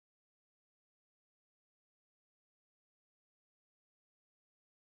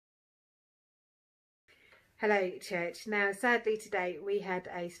Hello, church. Now, sadly today we had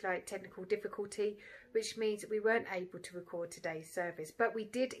a slight technical difficulty, which means we weren't able to record today's service, but we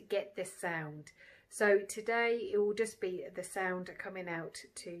did get the sound. So today it will just be the sound coming out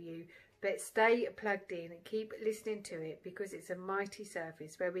to you, but stay plugged in and keep listening to it, because it's a mighty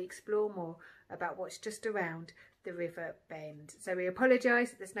service where we explore more about what's just around the Riverbend. So we apologise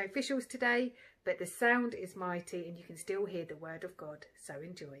that there's no officials today, but the sound is mighty and you can still hear the word of God. So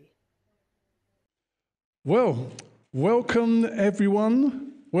enjoy. Well, welcome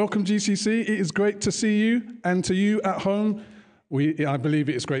everyone. Welcome GCC. It is great to see you, and to you at home, I believe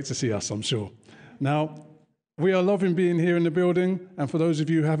it is great to see us, I'm sure. Now, we are loving being here in the building, and for those of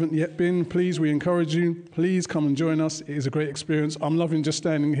you who haven't yet been, please, we encourage you, please come and join us. It is a great experience. I'm loving just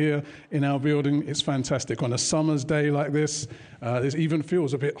standing here in our building. It's fantastic. On a summer's day like this, it even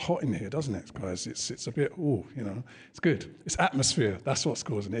feels a bit hot in here, doesn't it, guys? It's a bit, it's good. It's atmosphere. That's what's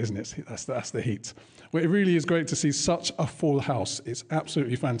causing it, isn't it? That's the heat. Well, it really is great to see such a full house. It's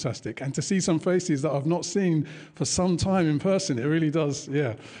absolutely fantastic. And to see some faces that I've not seen for some time in person, it really does,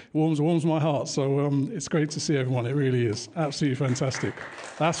 warms my heart. So it's great to see everyone. It really is. Absolutely fantastic.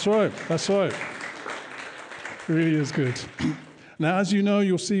 That's right. It really is good. Now, as you know,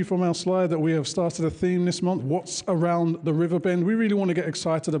 you'll see from our slide that we have started a theme this month, What's Around the Riverbend. We really want to get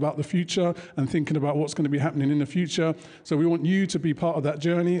excited about the future and thinking about what's going to be happening in the future. So we want you to be part of that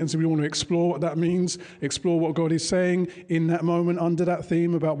journey, and so we want to explore what that means, explore what God is saying in that moment under that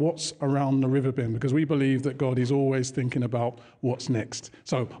theme about what's around the Riverbend, because we believe that God is always thinking about what's next.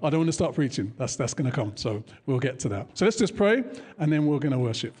 So I don't want to start preaching. That's going to come, so we'll get to that. So let's just pray, and then we're going to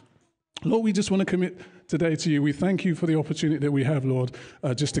worship. Lord, we just want to commit today to you. We thank you for the opportunity that we have, Lord,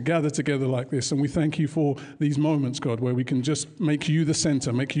 just to gather together like this. And we thank you for these moments, God, where we can just make you the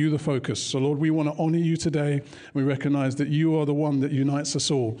center, make you the focus. So, Lord, we want to honor you today. We recognize that you are the one that unites us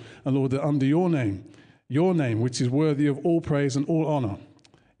all. And, Lord, that under your name, which is worthy of all praise and all honor,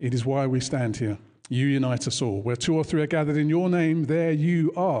 it is why we stand here. You unite us all. Where two or three are gathered in your name, there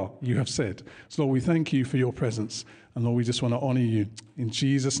you are, you have said. So, Lord, we thank you for your presence. And, Lord, we just want to honor you. In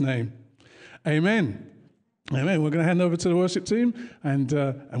Jesus' name. Amen. Amen. We're going to hand over to the worship team, and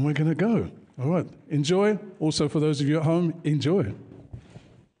we're going to go. All right. Enjoy. Also, for those of you at home, enjoy.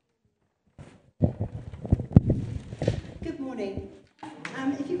 Good morning.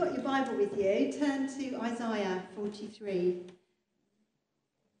 If you've got your Bible with you, turn to Isaiah 43.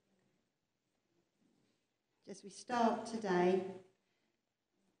 As we start today,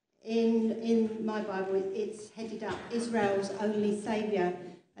 in my Bible, it's headed up, Israel's only Saviour.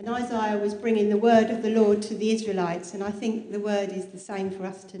 And Isaiah was bringing the word of the Lord to the Israelites, and I think the word is the same for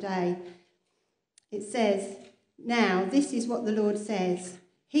us today. It says, "Now this is what the Lord says,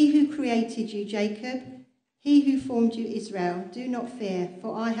 He who created you, Jacob, He who formed you, Israel, do not fear,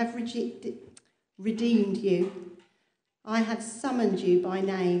 for I have redeemed you. I have summoned you by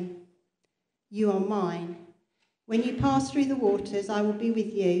name. You are mine. When you pass through the waters, I will be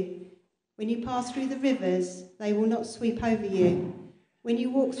with you. When you pass through the rivers, they will not sweep over you. When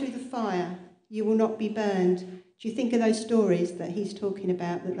you walk through the fire, you will not be burned." Do you think of those stories that he's talking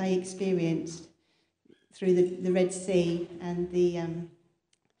about that they experienced through the Red Sea and the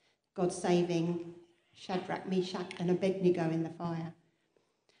God saving Shadrach, Meshach and Abednego in the fire?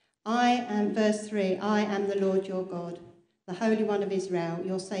 Verse 3, I am the Lord your God, the Holy One of Israel,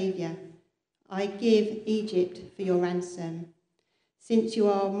 your Saviour. I give Egypt for your ransom, since you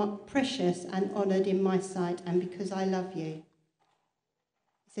are precious and honoured in my sight, and because I love you.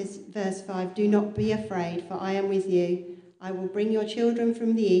 It says, verse 5, do not be afraid, for I am with you. I will bring your children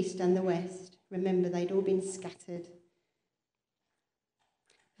from the east and the west. Remember, they'd all been scattered.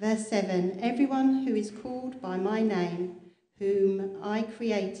 Verse 7, everyone who is called by my name, whom I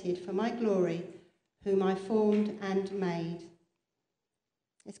created for my glory, whom I formed and made.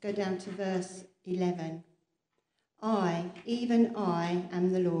 Let's go down to verse 11. I, even I,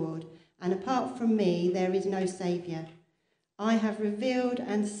 am the Lord, and apart from me there is no Saviour. I have revealed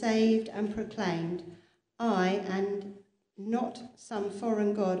and saved and proclaimed, I and not some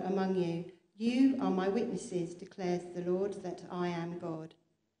foreign god among you. You are my witnesses, declares the Lord, that I am God.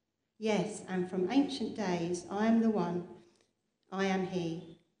 Yes, and from ancient days I am the one, I am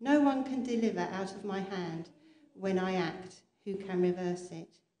he. No one can deliver out of my hand when I act. Who can reverse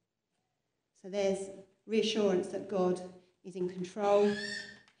it? So there's reassurance that God is in control.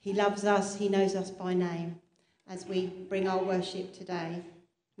 He loves us. He knows us by name. As we bring our worship today,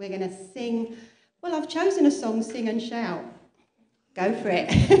 we're going to sing. Well, I've chosen a song, Sing and Shout. Go for it.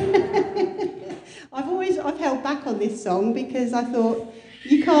 I've held back on this song because I thought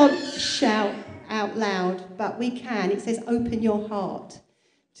you can't shout out loud, but we can. It says, open your heart.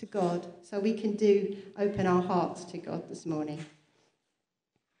 to God, so we can open our hearts to God this morning.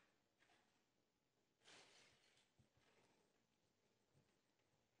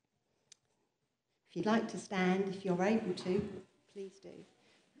 If you'd like to stand, if you're able to, please do.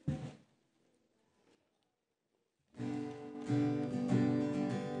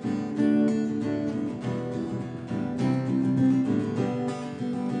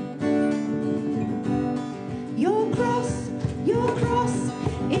 Your cross,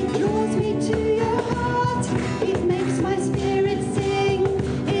 it draws me to your heart. It makes my spirit sing.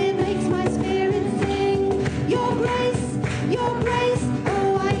 It makes my spirit sing. Your grace,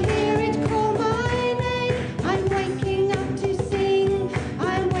 oh, I hear it call my name. I'm waking up to sing.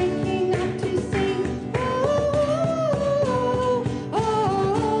 I'm waking up to sing. Oh, oh,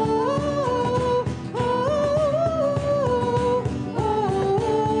 oh, oh, oh,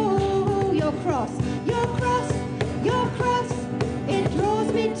 oh. Your cross, it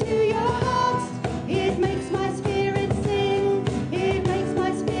draws me to your heart. It makes my spirit sing. It makes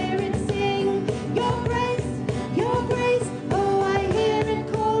my spirit sing. Your grace, oh, I hear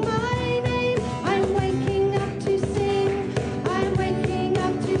it call my name. I'm waking up to sing. I'm waking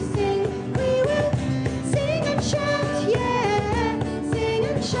up to sing. We will sing and shout, yeah, sing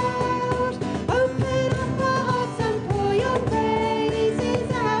and shout. Open up our hearts and pour your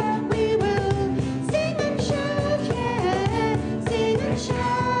praises out. We will sing and shout, yeah, sing and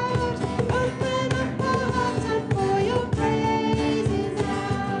shout. Open up our hearts and pour your praises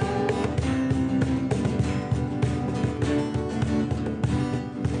out.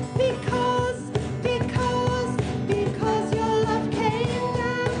 Because your love came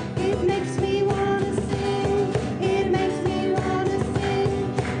down, it makes me wanna sing. It makes me wanna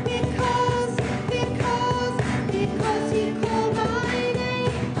sing. Because you called my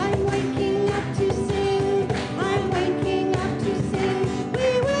name, I'm waking up to sing. I'm waking up to sing.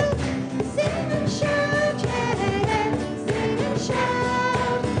 We will sing and shout, yeah, sing and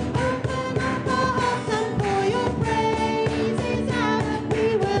shout. Open up our hearts and pour your praises out.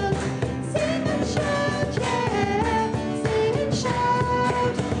 We will sing and shout, yeah, sing and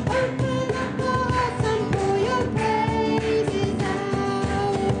shout. Open up our hearts and pour your praises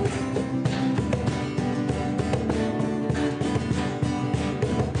out.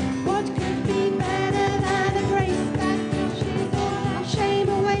 What could be better than a grace that washes all our shame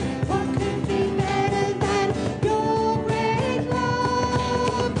away? What could be better than your great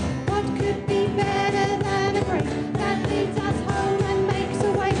love? What could be better than a grace that leads us home and makes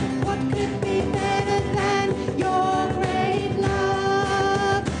a way? What could be better than your great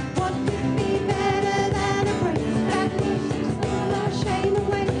love? What could be better than a grace that washes all our shame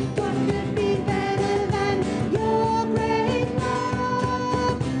away? What could be better than your great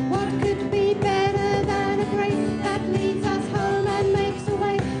love? What could be better than a grace that leads us home and makes a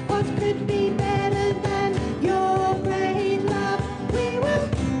way? What could be better than your great love? We will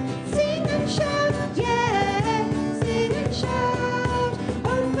sing and shout, yeah, sing and shout.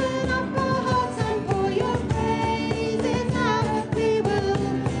 Open up our hearts and pour your praises out. We will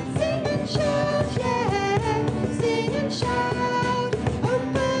sing and shout, yeah, sing and shout.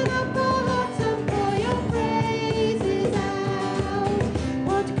 Open up our hearts and pour your praises out.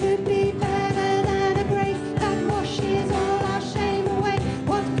 What could be better than a grace that washes all our shame away?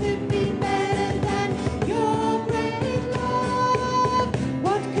 What could be better than your great love?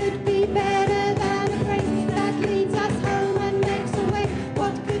 What could be better than a grace that leads us home and makes a way?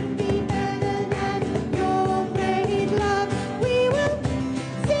 What could be better than your great love? We will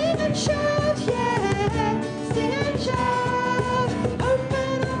sing and shout, yeah, sing and shout.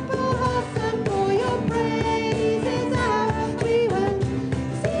 Open up our hearts and pour your praises out. We will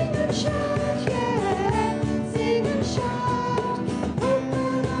sing and shout, yeah, sing and shout.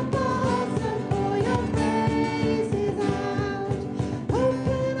 Open up our hearts and pour your praises out.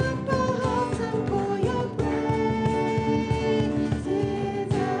 Open up our hearts and pour your praises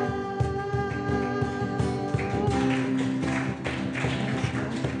out.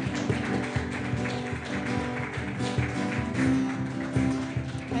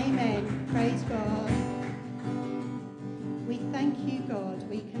 Amen. Praise God. We thank you, God,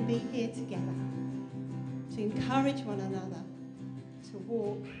 we can be here together to encourage one another to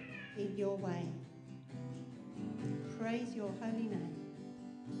walk in your way. Praise your holy name.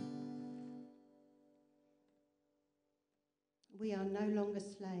 We are no longer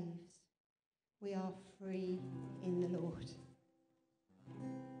slaves. We are free in the Lord.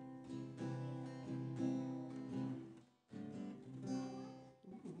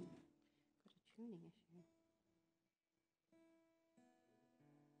 Got a tuning issue.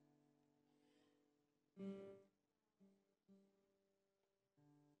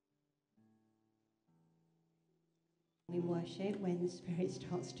 in worship when the Spirit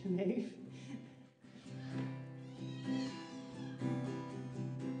starts to move.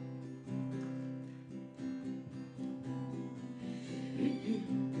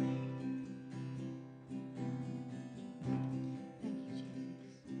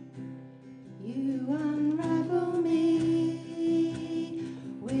 You unravel me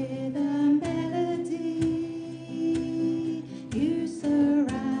with a melody. You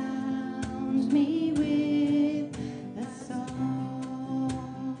surround me with a song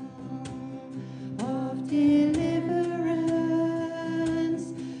of deliverance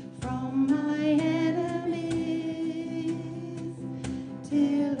from my enemies,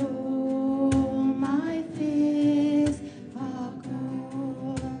 till all my fears are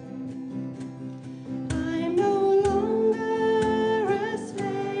gone. I'm no longer a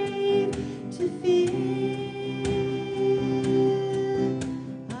slave to fear.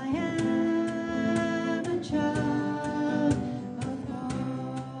 I am a child of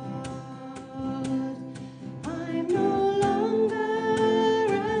God. I'm no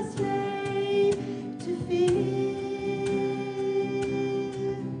longer a slave to fear.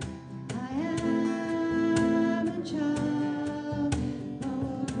 I am a child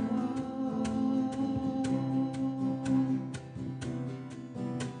of God.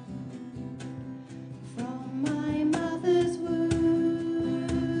 From my mother's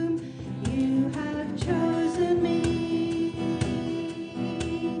womb, you have chosen me.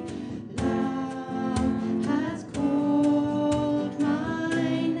 Love has called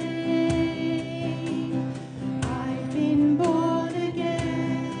my name. I've been born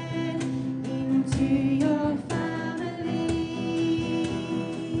again into your family.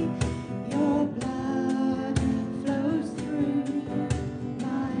 Your blood flows through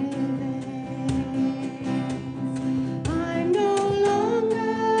my veins. I'm no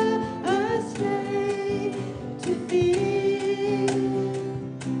longer a slave to fear.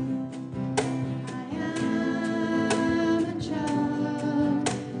 I am a child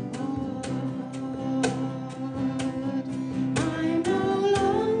of God. I'm no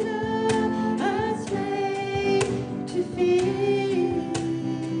longer a slave to fear.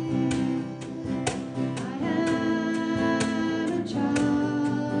 I am a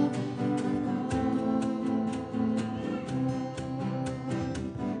child of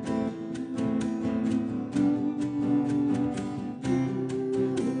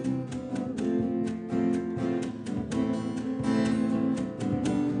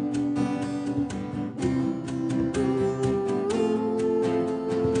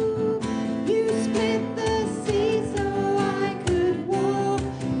You split the sea so I could walk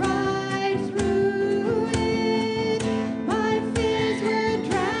right through it. My fears were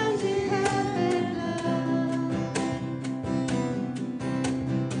drowned in perfect love.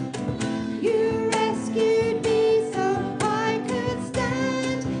 You rescued me so I could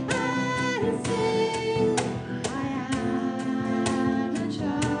stand and sing. I am a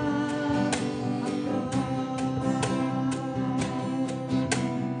child of God.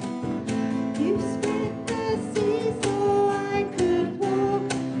 You split the sea so I could walk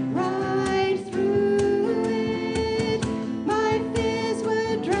right through it. My fears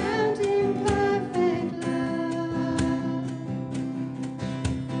were drowned in perfect love.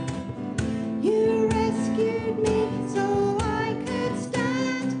 You rescued me so I could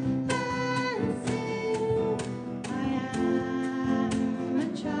stand and sing. I am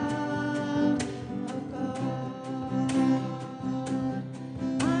a child of God.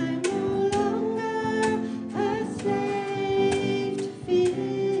 I'm no longer a slave to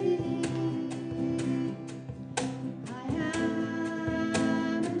fear. I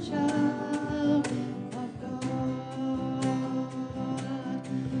am a child of God.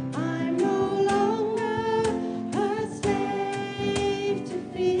 I'm no longer a slave to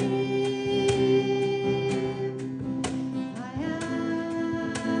fear. I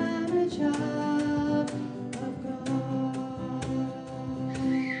am a child of God.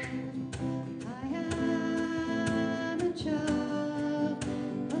 I am a child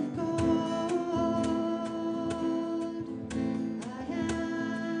of God. I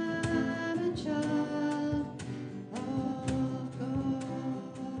am a child of God.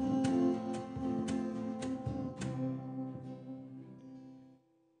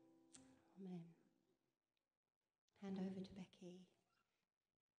 Amen. Hand over to Becky.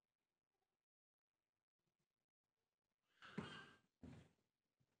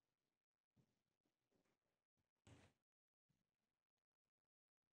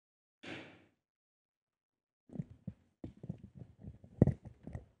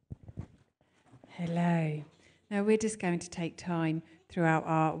 Hello. Now we're just going to take time throughout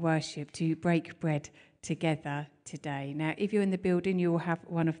our worship to break bread together today. Now, if you're in the building, you'll have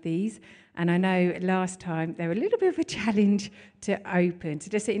one of these. And I know last time they were a little bit of a challenge to open. So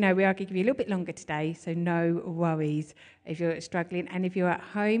just so you know, we are going to give you a little bit longer today, so no worries if you're struggling. And if you're at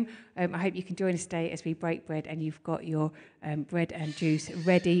home, I hope you can join us today as we break bread and you've got your bread and juice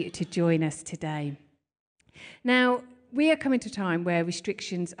ready to join us today. Now, we are coming to a time where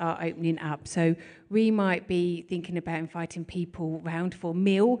restrictions are opening up. So we might be thinking about inviting people round for a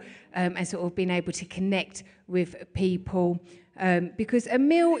meal and sort of being able to connect with people. Because a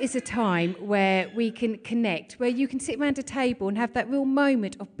meal is a time where we can connect, where you can sit around a table and have that real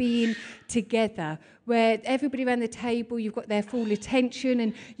moment of being together, where everybody around the table, you've got their full attention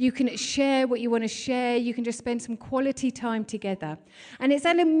and you can share what you want to share. You can just spend some quality time together. And it's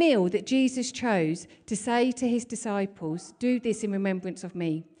at a meal that Jesus chose to say to his disciples, do this in remembrance of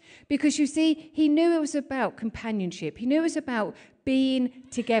me. Because you see, he knew it was about companionship. He knew it was about being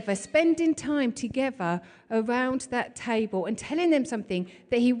together, spending time together around that table and telling them something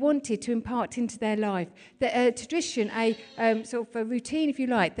that he wanted to impart into their life. That a tradition, a sort of a routine, if you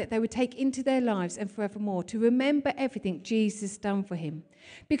like, that they would take into their lives and forevermore, to remember everything Jesus done for him.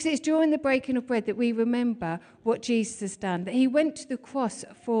 Because it's during the breaking of bread that we remember what Jesus has done, that he went to the cross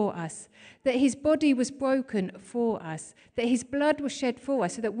for us, that his body was broken for us, that his blood was shed for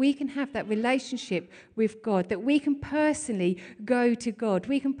us so that we can have that relationship with God, that we can personally go to God,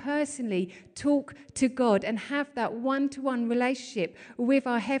 we can personally talk to God and have that one-to-one relationship with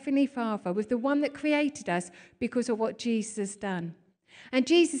our Heavenly Father, with the one that created us because of what Jesus has done. And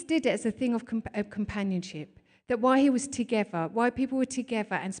Jesus did it as a thing of companionship. That why he was together, why people were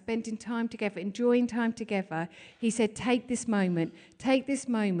together and spending time together, enjoying time together, he said, take this moment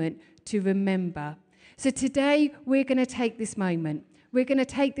to remember. So today we're going to take this moment. We're going to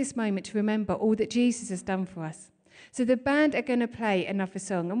take this moment to remember all that Jesus has done for us. So the band are going to play another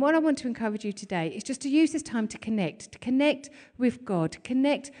song. And what I want to encourage you today is just to use this time to connect with God, to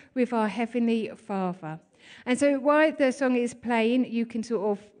connect with our Heavenly Father. And so while the song is playing, you can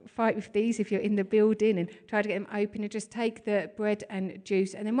sort of fight with these if you're in the building and try to get them open and just take the bread and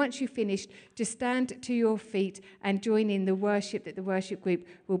juice. And then once you've finished, just stand to your feet and join in the worship that the worship group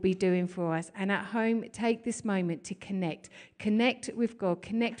will be doing for us. And at home, take this moment to connect. Connect with God.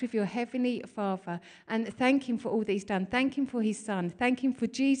 Connect with your Heavenly Father and thank him for all that he's done. Thank him for his Son. Thank him for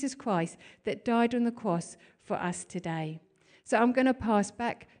Jesus Christ that died on the cross for us today. So I'm going to pass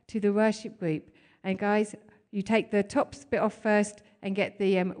back to the worship group. And guys, you take the top bit off first and get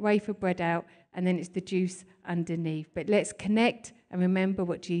the wafer bread out, and then it's the juice underneath. But let's connect and remember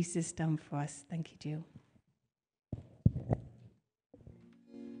what Jesus has done for us. Thank you, Jill.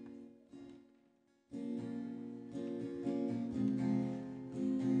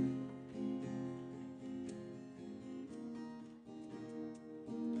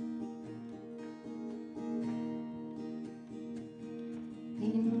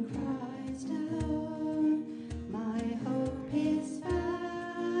 In Christ alone, my hope is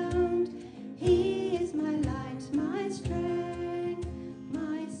found. He is my light, my strength,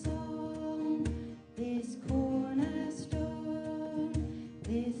 my song.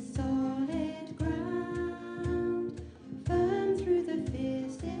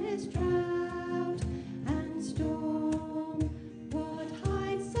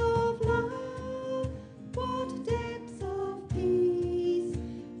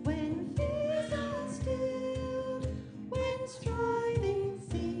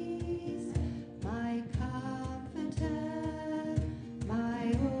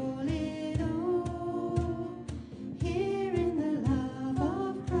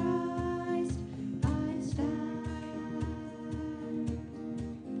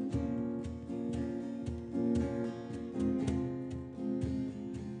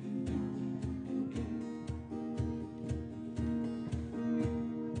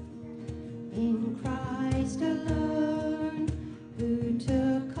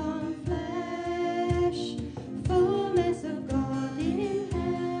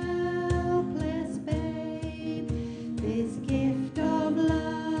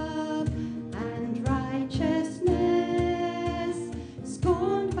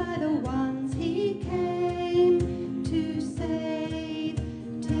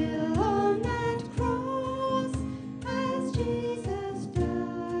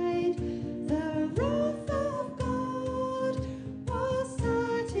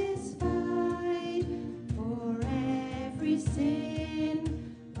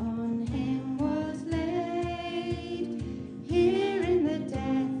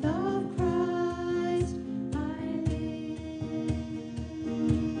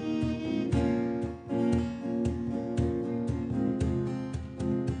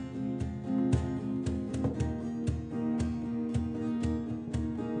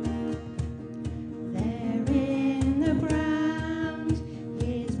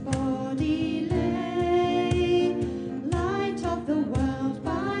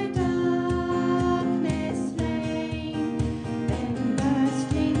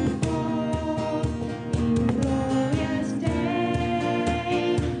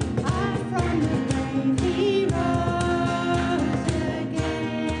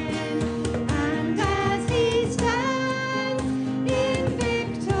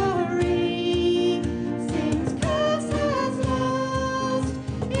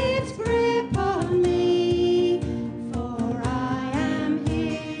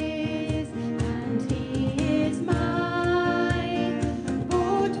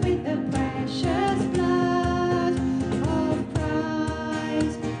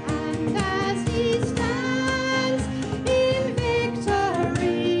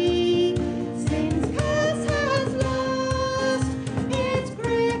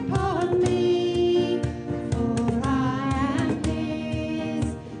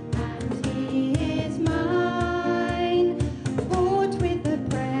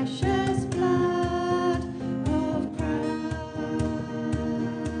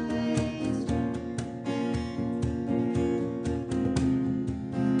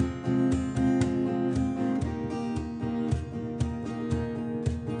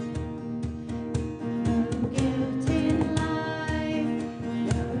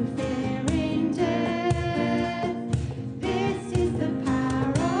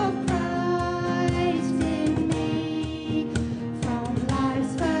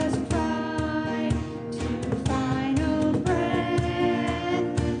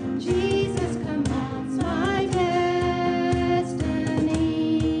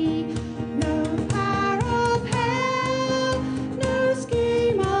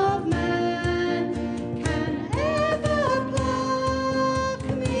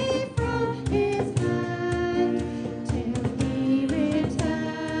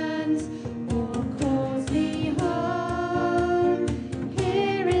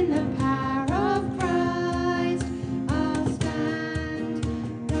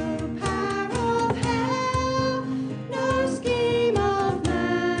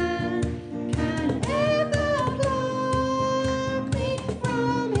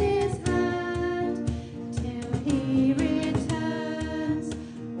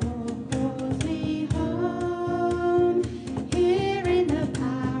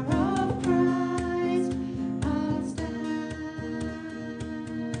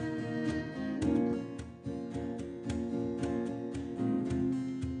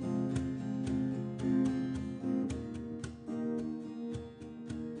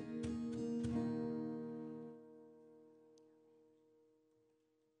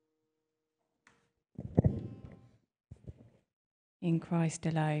 in Christ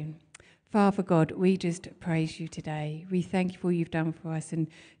alone. Father God, we just praise you today. We thank you for all you've done for us. And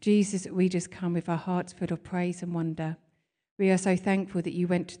Jesus, we just come with our hearts full of praise and wonder. We are so thankful that you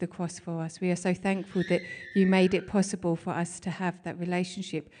went to the cross for us. We are so thankful that you made it possible for us to have that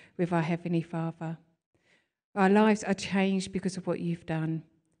relationship with our Heavenly Father. Our lives are changed because of what you've done.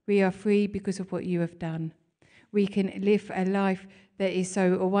 We are free because of what you have done. We can live a life that is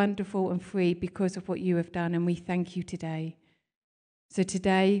so wonderful and free because of what you have done, and we thank you today. So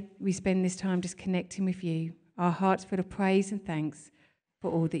today, we spend this time just connecting with you, our hearts full of praise and thanks for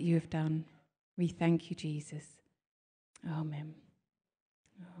all that you have done. We thank you, Jesus. Amen.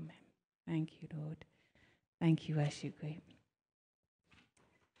 Amen. Thank you, Lord. Thank you, worship group.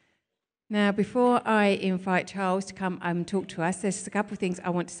 Now, before I invite Charles to come and talk to us, there's a couple of things I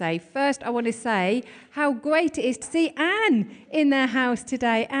want to say. First, I want to say how great it is to see Anne in their house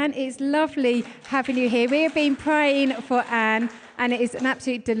today. Anne, it's lovely having you here. We have been praying for Anne, and it is an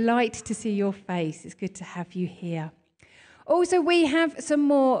absolute delight to see your face. It's good to have you here. Also, we have some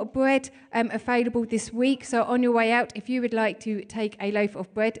more bread available this week. So on your way out, if you would like to take a loaf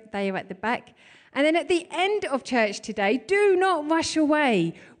of bread, they are at the back. And then at the end of church today, do not rush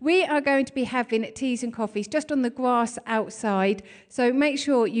away. We are going to be having teas and coffees just on the grass outside. So make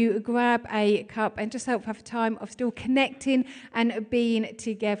sure you grab a cup and just help have a time of still connecting and being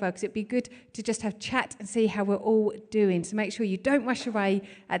together, because it'd be good to just have chat and see how we're all doing. So make sure you don't rush away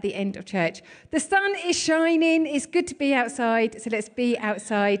at the end of church. The sun is shining. It's good to be outside. So let's be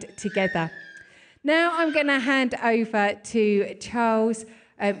outside together. Now I'm going to hand over to Charles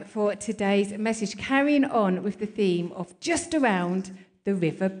for today's message, carrying on with the theme of just around the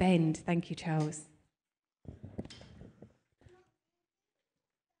Riverbend. Thank you, Charles.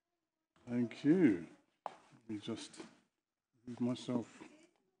 Thank you. Let me just move myself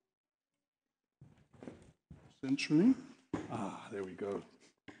centrally. There we go.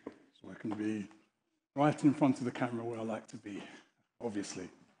 So I can be right in front of the camera where I like to be, obviously.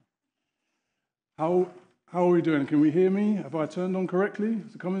 How are we doing? Can we hear me? Have I turned on correctly?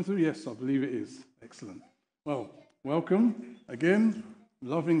 Is it coming through? Yes, I believe it is. Excellent. Well, welcome again.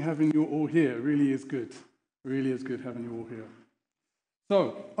 Loving having you all here. It really is good. Really is good having you all here.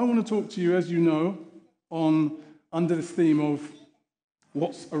 So, I want to talk to you, as you know, under this theme of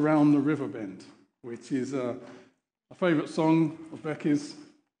what's around the Riverbend, which is a favourite song of Becky's,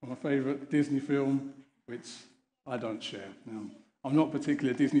 my favourite Disney film, which I don't share. Now, I'm not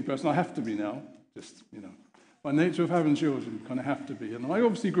particularly a Disney person. I have to be now. Just, by nature of having children, you kind of have to be. And I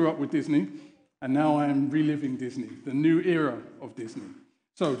obviously grew up with Disney, and now I am reliving Disney, the new era of Disney.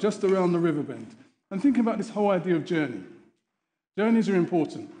 So, just around the Riverbend. And thinking about this whole idea of journey. Journeys are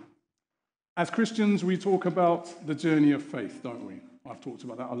important. As Christians, we talk about the journey of faith, don't we? I've talked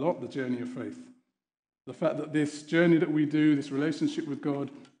about that a lot, the journey of faith. The fact that this journey that we do, this relationship with God,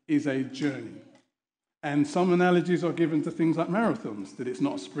 is a journey. And some analogies are given to things like marathons, that it's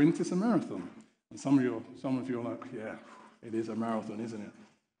not a sprint, it's a marathon. And some of you are like, yeah, it is a marathon, isn't it?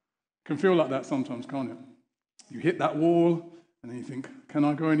 Can feel like that sometimes, can't it? You hit that wall, and then you think, can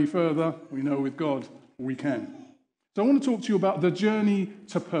I go any further? We know with God, we can. So I want to talk to you about the journey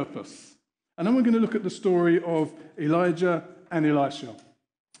to purpose. And then we're going to look at the story of Elijah and Elisha.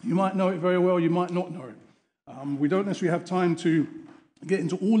 You might know it very well, you might not know it. We don't necessarily have time to get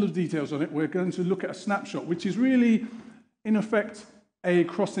into all the details on it. We're going to look at a snapshot, which is really, in effect, a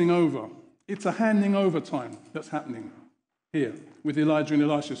crossing over. It's a handing over time that's happening here with Elijah and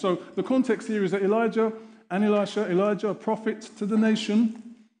Elisha. So the context here is that Elijah and Elisha, Elijah, a prophet to the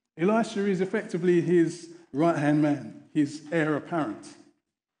nation. Elisha is effectively his right-hand man, his heir apparent.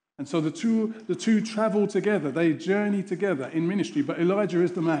 And so the two travel together, they journey together in ministry, but Elijah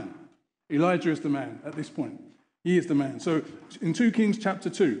is the man. Elijah is the man at this point. He is the man. So in 2 Kings chapter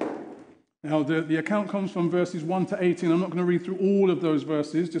 2, now the account comes from verses 1 to 18. I'm not going to read through all of those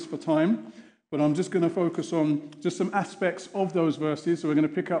verses just for time, but I'm just going to focus on just some aspects of those verses. So we're going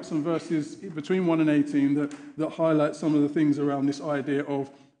to pick out some verses between 1 and 18 that highlight some of the things around this idea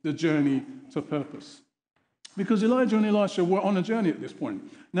of the journey to purpose. Because Elijah and Elisha were on a journey at this point.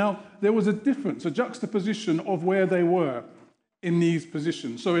 Now, there was a difference, a juxtaposition of where they were in these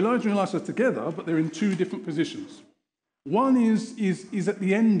positions. So Elijah and Elisha are together, but they're in two different positions. One is at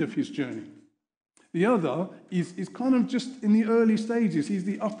the end of his journey. The other is kind of just in the early stages. He's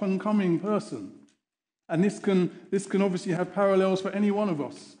the up-and-coming person. And this can obviously have parallels for any one of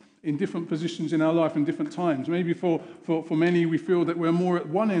us in different positions in our life in different times. Maybe for many, we feel that we're more at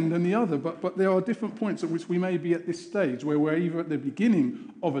one end than the other, but there are different points at which we may be at this stage where we're either at the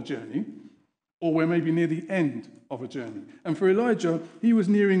beginning of a journey or we're maybe near the end of a journey. And for Elijah, he was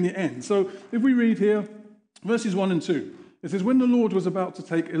nearing the end. So if we read here, verses 1 and 2, It says, when the Lord was about to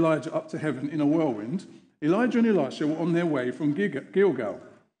take Elijah up to heaven in a whirlwind, Elijah and Elisha were on their way from Gilgal.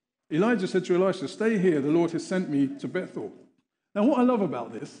 Elijah said to Elisha, stay here, the Lord has sent me to Bethel. Now, what I love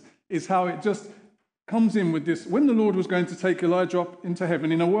about this is how it just comes in with this, when the Lord was going to take Elijah up into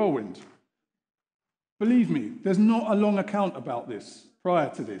heaven in a whirlwind. Believe me, there's not a long account about this prior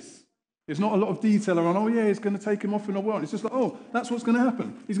to this. There's not a lot of detail around, oh yeah, he's going to take him off in a whirlwind. It's just like, oh, that's what's going to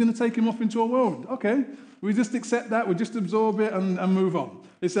happen. He's going to take him off into a whirlwind. Okay, we just accept that, we just absorb it and move on.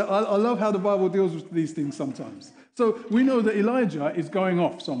 I love how the Bible deals with these things sometimes. So we know that Elijah is going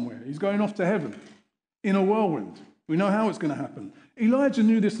off somewhere. He's going off to heaven in a whirlwind. We know how it's going to happen. Elijah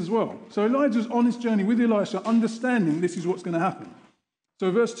knew this as well. So Elijah's on his journey with Elisha, understanding this is what's going to happen.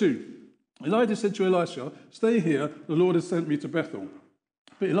 So verse 2, Elijah said to Elisha, stay here, the Lord has sent me to Bethel.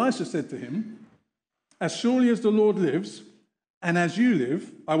 But Elisha said to him, as surely as the Lord lives, and as you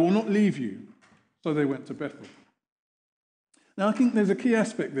live, I will not leave you. So they went to Bethel. Now I think there's a key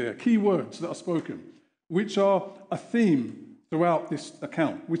aspect there, key words that are spoken, which are a theme throughout this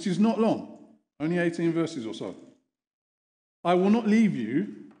account, which is not long, only 18 verses or so. I will not leave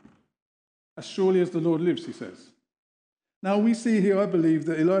you as surely as the Lord lives, he says. Now we see here, I believe,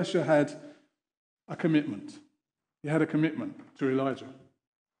 that Elisha had a commitment. He had a commitment to Elijah.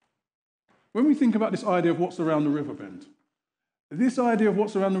 When we think about this idea of what's around the riverbend, this idea of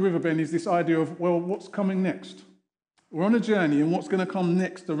what's around the riverbend is this idea of, well, what's coming next? We're on a journey, and what's going to come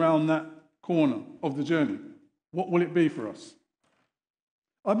next around that corner of the journey? What will it be for us?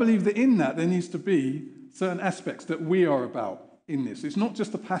 I believe that in that there needs to be certain aspects that we are about in this. It's not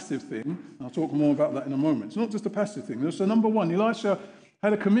just a passive thing, and I'll talk more about that in a moment. It's not just a passive thing. So number one, Elisha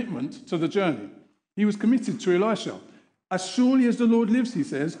had a commitment to the journey. He was committed to Elisha. As surely as the Lord lives, he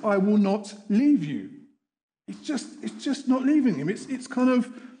says, I will not leave you. It's just not leaving him. It's kind of,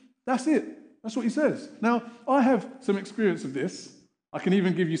 that's it. That's what he says. Now, I have some experience of this. I can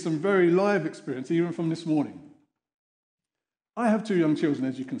even give you some very live experience, even from this morning. I have 2 young children,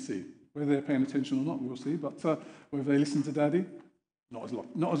 as you can see. Whether they're paying attention or not, we'll see. But whether they listen to Daddy, not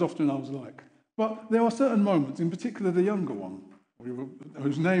as often as I was like. But there are certain moments, in particular the younger one,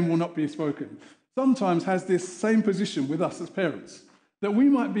 whose name will not be spoken, sometimes has this same position with us as parents, that we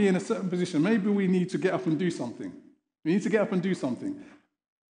might be in a certain position. Maybe we need to get up and do something. We need to get up and do something.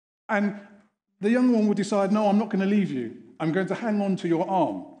 And the young one will decide, no, I'm not going to leave you. I'm going to hang on to your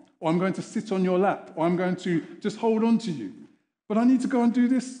arm, or I'm going to sit on your lap, or I'm going to just hold on to you. But I need to go and do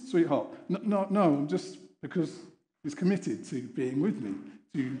this, sweetheart. No, I'm just, because he's committed to being with me,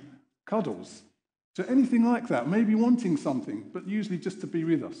 to cuddles, to anything like that, maybe wanting something, but usually just to be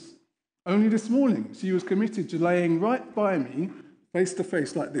with us. Only this morning, she was committed to laying right by me, face to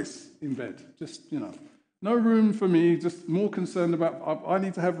face like this, in bed. Just, no room for me, just more concerned about, I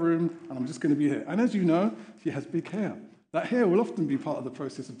need to have room, and I'm just going to be here. And as you know, she has big hair. That hair will often be part of the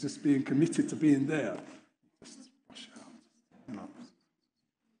process of just being committed to being there. Just brush it out,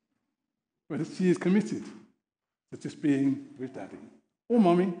 But she is committed to just being with Daddy. Or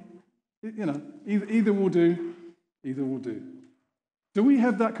Mummy. Either will do. Either will do. Do we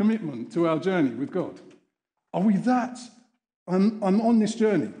have that commitment to our journey with God? Are we that? I'm on this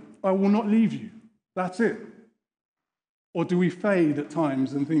journey. I will not leave you. That's it. Or do we fade at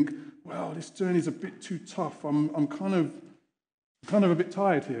times and think, well, this journey's a bit too tough. I'm kind of a bit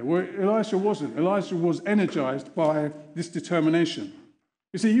tired here. Where Elisha wasn't. Elisha was energized by this determination.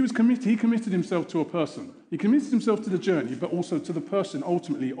 You see, he committed himself to a person. He committed himself to the journey, but also to the person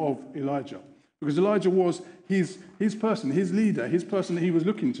ultimately of Elijah. Because Elijah was his person, his leader, his person that he was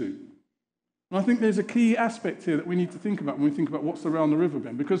looking to. And I think there's a key aspect here that we need to think about when we think about what's around the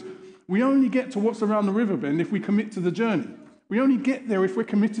riverbend. Because we only get to what's around the riverbend if we commit to the journey. We only get there if we're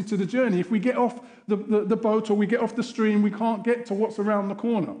committed to the journey. If we get off the boat or we get off the stream, we can't get to what's around the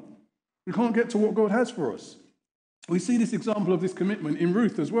corner. We can't get to what God has for us. We see this example of this commitment in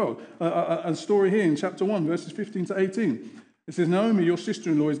Ruth as well. A story here in chapter 1, verses 15 to 18. It says, Naomi, your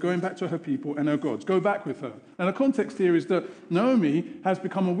sister-in-law, is going back to her people and her gods. Go back with her. And the context here is that Naomi has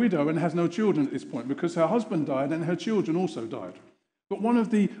become a widow and has no children at this point because her husband died and her children also died. But one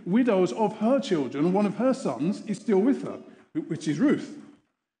of the widows of her children, one of her sons, is still with her, which is Ruth.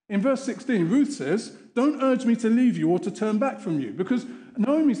 In verse 16, Ruth says, don't urge me to leave you or to turn back from you. Because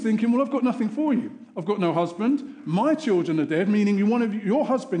Naomi's thinking, well, I've got nothing for you. I've got no husband. My children are dead, meaning your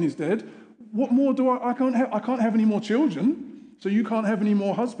husband is dead. What more do I can't have any more children. So you can't have any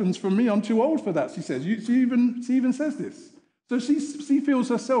more husbands from me. I'm too old for that, she says. She even says this. So she feels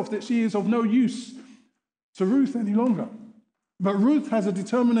herself that she is of no use to Ruth any longer. But Ruth has a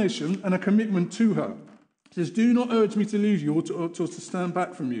determination and a commitment to her. She says, do not urge me to leave you or to stand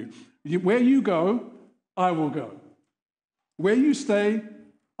back from you. Where you go, I will go. Where you stay,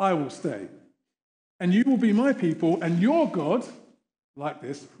 I will stay. And you will be my people, and your God, like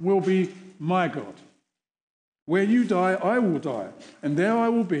this, will be my God. Where you die, I will die, and there I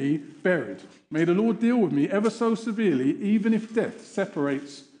will be buried. May the Lord deal with me ever so severely, even if death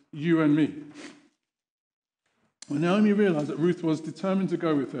separates you and me. When Naomi realized that Ruth was determined to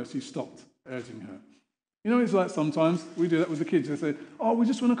go with her, she stopped urging her. You know, it's like sometimes we do that with the kids. They say, oh, we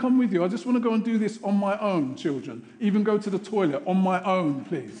just want to come with you. I just want to go and do this on my own, children. Even go to the toilet on my own,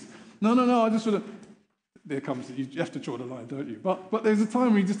 please. No, I just want to... There comes, you have to draw the line, don't you? But there's a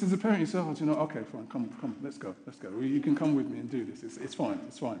time where you just, as a parent, you say, oh, you know, okay, fine, come, let's go. You can come with me and do this. It's fine.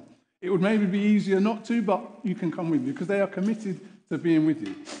 It would maybe be easier not to, but you can come with me because they are committed to being with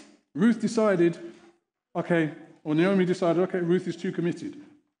you. Naomi decided, okay, Ruth is too committed.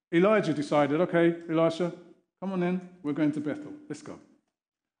 Elijah decided, okay, Elisha, come on then, we're going to Bethel. Let's go.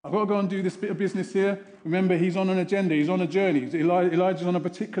 I've got to go and do this bit of business here. Remember, he's on an agenda. He's on a journey. Elijah's on a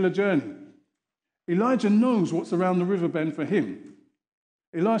particular journey. Elijah knows what's around the Riverbend for him.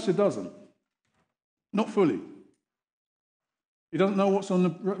 Elisha doesn't. Not fully. He doesn't know what's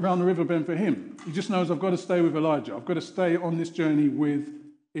around the Riverbend for him. He just knows, I've got to stay with Elijah. I've got to stay on this journey with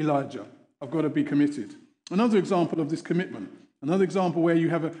Elijah. I've got to be committed. Another example of this commitment. Another example where you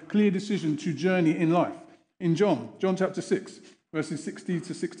have a clear decision to journey in life. In John chapter 6, verses 60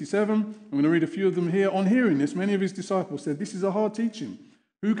 to 67. I'm going to read a few of them here. On hearing this, many of his disciples said, this is a hard teaching.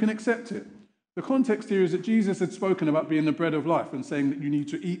 Who can accept it? The context here is that Jesus had spoken about being the bread of life and saying that you need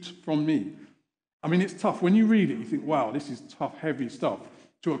to eat from me. I mean, it's tough. When you read it, you think, wow, this is tough, heavy stuff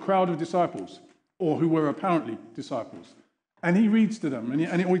to a crowd of disciples, or who were apparently disciples. And he reads to them, and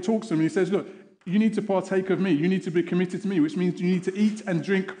he talks to them, and he says, look, you need to partake of me. You need to be committed to me, which means you need to eat and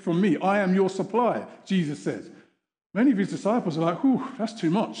drink from me. I am your supply, Jesus says. Many of his disciples are like, whew, that's too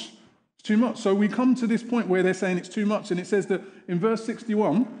much. It's too much. So we come to this point where they're saying it's too much, and it says that in verse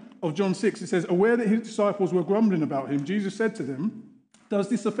 61 of John 6, it says, aware that his disciples were grumbling about him, Jesus said to them, does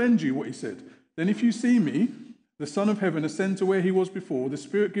this offend you, what he said? Then if you see me, the Son of Heaven, ascend to where he was before, the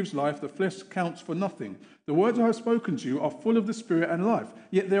Spirit gives life, the flesh counts for nothing. The words I have spoken to you are full of the Spirit and life.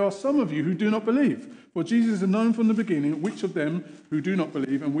 Yet there are some of you who do not believe. For Jesus had known from the beginning which of them who do not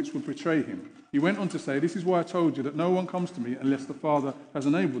believe and which would betray him. He went on to say, this is why I told you that no one comes to me unless the Father has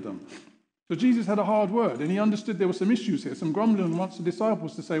enabled them. So Jesus had a hard word, and he understood there were some issues here, some grumbling amongst the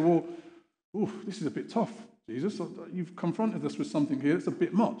disciples to say, well, this is a bit tough, Jesus. You've confronted us with something here. It's a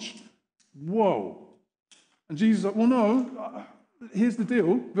bit much. Whoa. And Jesus is like, well, no, here's the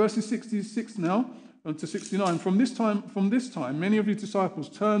deal. Verses 66 now to 69. From this time, many of his disciples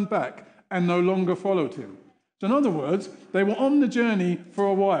turned back and no longer followed him. So in other words, they were on the journey for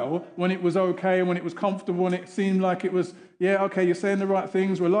a while when it was okay, when it was comfortable, and it seemed like it was, yeah, okay, you're saying the right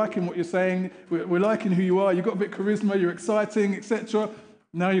things, we're liking what you're saying, we're liking who you are, you've got a bit of charisma, you're exciting, etc.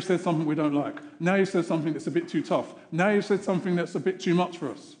 Now you've said something we don't like. Now you've said something that's a bit too tough. Now you've said something that's a bit too much for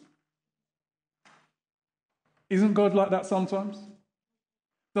us. Isn't God like that sometimes?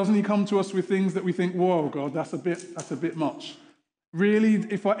 Doesn't he come to us with things that we think, whoa, God, that's a bit much? Really,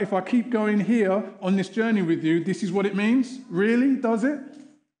 if I keep going here on this journey with you, this is what it means? Really? Does it?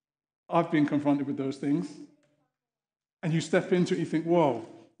 I've been confronted with those things. And you step into it, you think, whoa,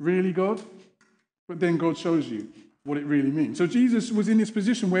 really, God? But then God shows you what it really means. So Jesus was in this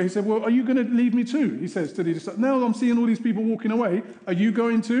position where he said, well, are you going to leave me too? He says to the disciples, now I'm seeing all these people walking away. Are you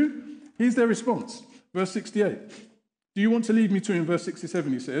going to? Here's their response. Verse 68. Do you want to leave me too? In verse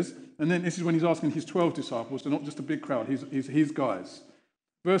 67, he says. And then this is when he's asking his 12 disciples, so not just a big crowd, his guys.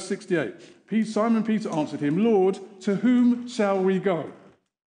 Verse 68. Simon Peter answered him, Lord, to whom shall we go?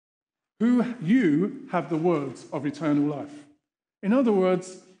 You have the words of eternal life. In other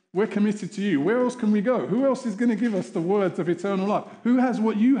words, we're committed to you. Where else can we go? Who else is going to give us the words of eternal life? Who has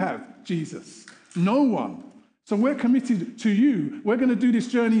what you have, Jesus? No one. So we're committed to you. We're going to do this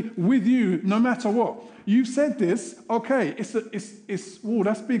journey with you no matter what. You've said this, okay,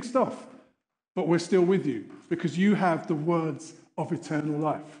 that's big stuff. But we're still with you because you have the words of eternal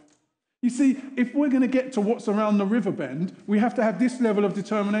life. You see, if we're going to get to what's around the Riverbend, we have to have this level of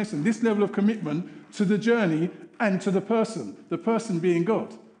determination, this level of commitment to the journey and to the person being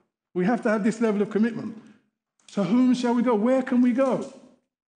God. We have to have this level of commitment. To whom shall we go? Where can we go?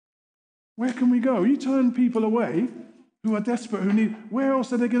 Where can we go? You turn people away who are desperate, who need, where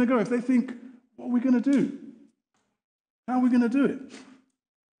else are they going to go? If they think, what are we going to do? How are we going to do it?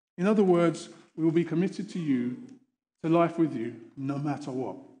 In other words, we will be committed to you, to life with you, no matter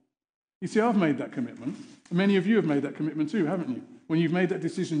what. You see, I've made that commitment. Many of you have made that commitment too, haven't you? When you've made that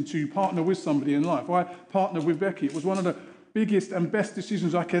decision to partner with somebody in life. I partnered with Becky. It was one of the biggest and best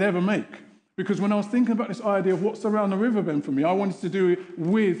decisions I could ever make Because when I was thinking about this idea of what's around the Riverbend for me, I wanted to do it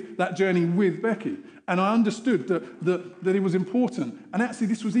with that journey with Becky. And I understood that it was important. And actually,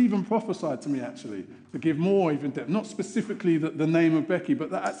 this was even prophesied to me, actually, to give more even depth. Not specifically the name of Becky, but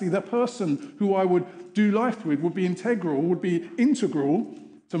that actually the person who I would do life with would be integral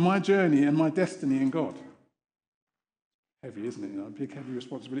to my journey and my destiny in God. Heavy, isn't it? A big, heavy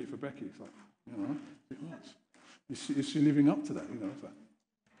responsibility for Becky. It's like, a bit much. Is she living up to that? It's like,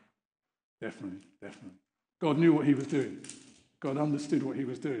 definitely. God knew what he was doing. God understood what he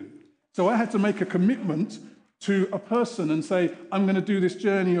was doing. So I had to make a commitment to a person and say, I'm going to do this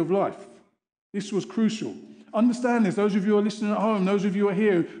journey of life. This was crucial. Understand this, those of you who are listening at home, those of you who are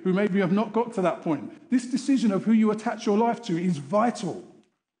here who maybe have not got to that point. This decision of who you attach your life to is vital.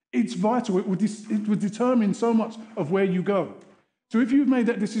 It's vital. It would determine so much of where you go. So if you've made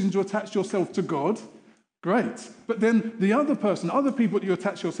that decision to attach yourself to God, great. But then the other people that you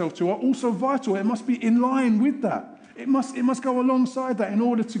attach yourself to are also vital. It must be in line with that. It must go alongside that in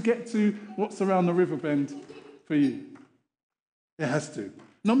order to get to what's around the Riverbend for you. It has to.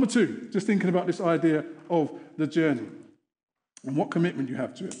 Number 2, just thinking about this idea of the journey and what commitment you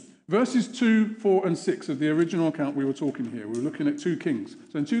have to it. Verses 2, 4, and 6 of the original account we were talking here. We were looking at 2 Kings.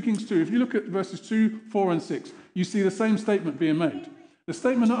 So in 2 Kings 2, if you look at verses 2, 4, and 6, you see the same statement being made. The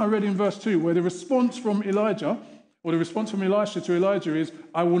statement that I read in verse 2, where the response from Elijah, or the response from Elisha to Elijah is,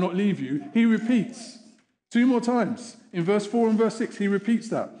 I will not leave you, he repeats 2 more times. In verse 4 and verse 6, he repeats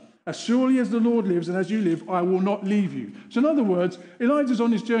that. As surely as the Lord lives and as you live, I will not leave you. So in other words, Elijah's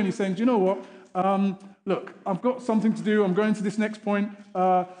on his journey saying, do you know what? Look, I've got something to do. I'm going to this next point.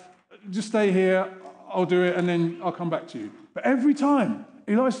 Just stay here. I'll do it and then I'll come back to you. But every time,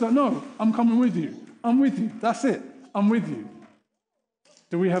 Elijah's like, no, I'm coming with you. I'm with you. That's it. I'm with you.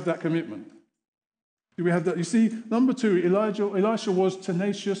 Do we have that commitment? Do we have that? You see, number 2, Elisha was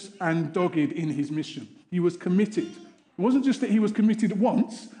tenacious and dogged in his mission. He was committed. It wasn't just that he was committed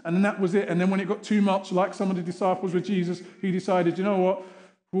once and then that was it. And then when it got too much, like some of the disciples with Jesus, he decided, you know what?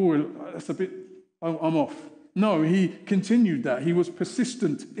 Ooh, that's a bit, I'm off. No, he continued that. He was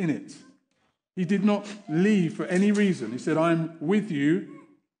persistent in it. He did not leave for any reason. He said, I'm with you.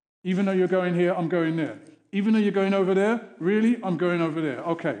 Even though you're going here, I'm going there. Even though you're going over there, really, I'm going over there.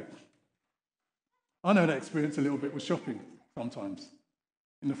 Okay. I know that experience a little bit with shopping sometimes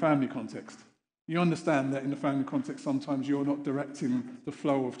in the family context. You understand that in the family context, sometimes you're not directing the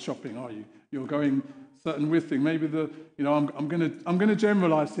flow of shopping, are you? You're going certain with thing. Maybe I'm going to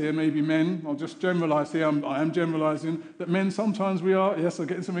generalize here. Maybe men. I'll just generalize here. I am generalizing that men sometimes we are. Yes, I'm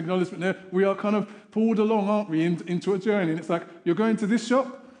getting some acknowledgement there. We are kind of pulled along, aren't we, into a journey? And it's like you're going to this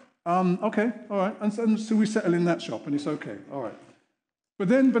shop. Okay, all right. And so we settle in that shop, and it's okay. All right. But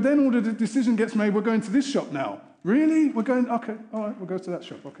then all the decision gets made. We're going to this shop now. Really? We're going. Okay. All right. We'll go to that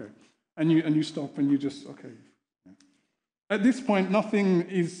shop. Okay. And you stop and you just, okay. At this point,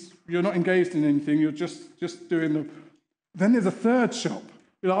 you're not engaged in anything, you're just doing Then there's a third shop.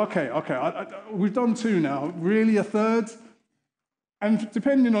 You're like, okay, we've done 2 now, really a third? And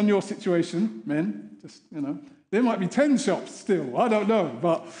depending on your situation, men, there might be 10 shops still, I don't know.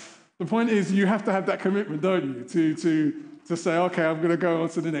 But the point is you have to have that commitment, don't you, to say, okay, I'm going to go on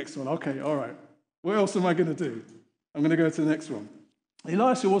to the next one. Okay, all right. What else am I going to do? I'm going to go to the next one.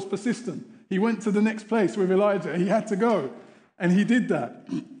 Elisha was persistent. He went to the next place with Elijah. He had to go. And he did that.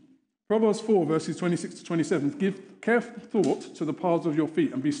 Proverbs 4, verses 26 to 27. Give careful thought to the paths of your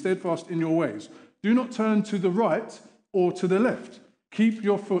feet and be steadfast in your ways. Do not turn to the right or to the left. Keep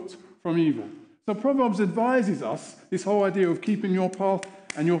your foot from evil. So Proverbs advises us this whole idea of keeping your path,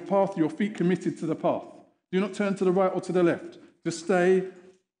 your feet committed to the path. Do not turn to the right or to the left. Just stay,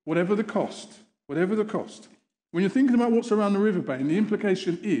 whatever the cost. Whatever the cost. When you're thinking about what's around the riverbend, the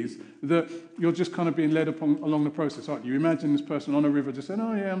implication is that you're just kind of being led along the process, aren't you? You imagine this person on a river just saying,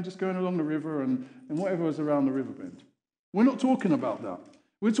 oh yeah, I'm just going along the river and whatever is around the riverbend. We're not talking about that.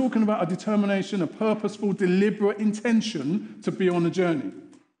 We're talking about a determination, a purposeful, deliberate intention to be on a journey.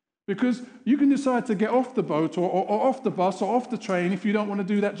 Because you can decide to get off the boat or off the bus or off the train if you don't want to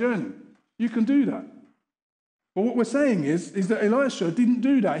do that journey. You can do that. But what we're saying is that Elisha didn't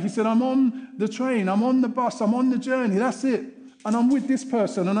do that. He said, I'm on the train, I'm on the bus, I'm on the journey, that's it. And I'm with this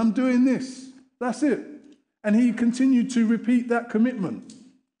person and I'm doing this. That's it. And he continued to repeat that commitment.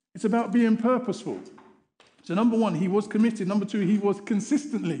 It's about being purposeful. So number 1, he was committed. Number 2, he was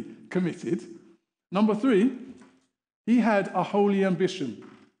consistently committed. Number 3, he had a holy ambition.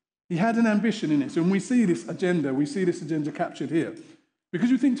 He had an ambition in it. So when we see this agenda captured here.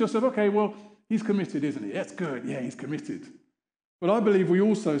 Because you think to yourself, okay, well, he's committed, isn't he? That's good. Yeah, he's committed. But I believe we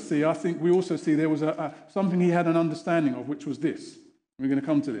also see there was something he had an understanding of, which was this. We're going to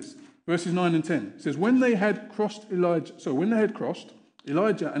come to this. Verses 9 and 10. It says, when they had crossed, Elijah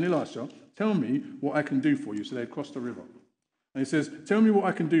and Elisha, tell me what I can do for you. So they had crossed the river. And he says, tell me what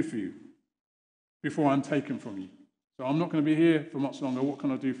I can do for you before I'm taken from you. So I'm not going to be here for much longer. What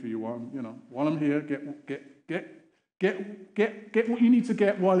can I do for you while I'm here? Get what you need to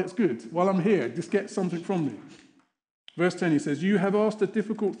get while it's good. While I'm here, just get something from me. Verse 10, he says, you have asked a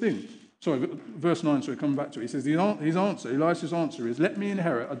difficult thing. Verse 9, coming back to it. He says, Elisha's answer is, let me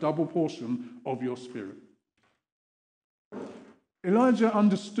inherit a double portion of your spirit. Elisha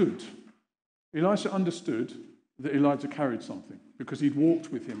understood that Elijah carried something because he'd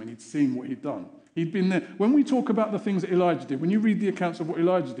walked with him and he'd seen what he'd done. He'd been there. When we talk about the things that Elijah did, when you read the accounts of what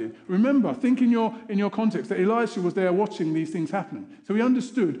Elijah did, remember, think in your context that Elisha was there watching these things happening. So he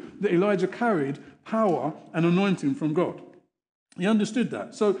understood that Elijah carried power and anointing from God. He understood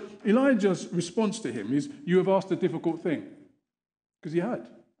that. So Elijah's response to him is, you have asked a difficult thing. Because he had.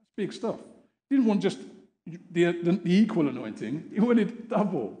 That's big stuff. He didn't want just the equal anointing. He wanted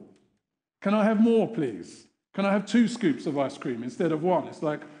double. Can I have more, please? Can I have 2 scoops of ice cream instead of 1? It's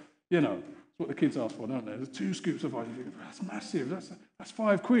like, it's what the kids ask for, don't they? There's 2 scoops of ice cream. That's massive. That's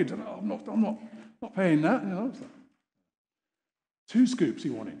 £5. I'm not paying that. It's like 2 scoops he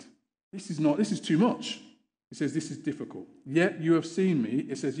wanted. This is too much. He says, this is difficult. Yet you have seen me.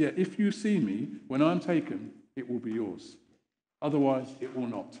 It says, yet if you see me, when I'm taken, it will be yours. Otherwise, it will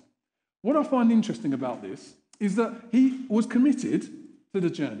not. What I find interesting about this is that he was committed to the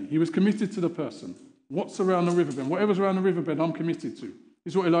journey. He was committed to the person. What's around the riverbend? Whatever's around the riverbend, I'm committed to,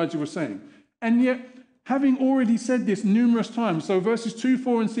 is what Elijah was saying. And yet, having already said this numerous times, so verses 2,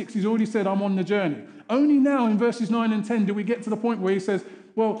 4, and 6, he's already said, I'm on the journey. Only now in verses 9 and 10 do we get to the point where he says,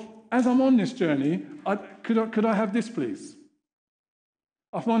 well, as I'm on this journey, could I have this, please?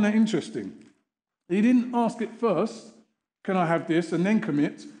 I find that interesting. He didn't ask it first, can I have this, and then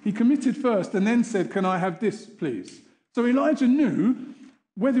commit. He committed first and then said, can I have this, please? So Elijah knew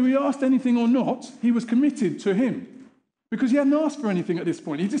whether he asked anything or not, he was committed to him. Because he hadn't asked for anything at this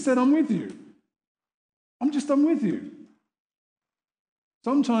point. He just said, I'm with you. I'm with you.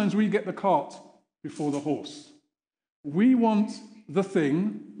 Sometimes we get the cart before the horse. We want the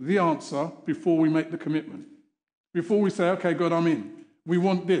thing, the answer, before we make the commitment. Before we say, okay, God, I'm in. We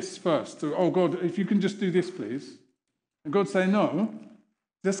want this first. So, oh, God, if you can just do this, please. And God say, no,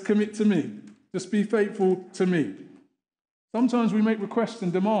 just commit to me. Just be faithful to me. Sometimes we make requests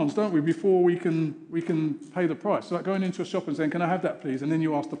and demands, don't we, before we can pay the price. So like going into a shop and saying, can I have that, please? And then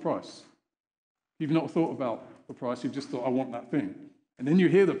you ask the price. You've not thought about the price. You've just thought, I want that thing. And then you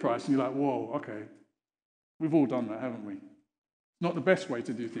hear the price and you're like, whoa, okay. We've all done that, haven't we? Not the best way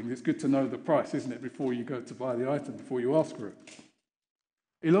to do things. It's good to know the price, isn't it, before you go to buy the item, before you ask for it.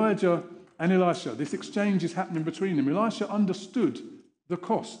 Elijah and Elisha, this exchange is happening between them. Elisha understood the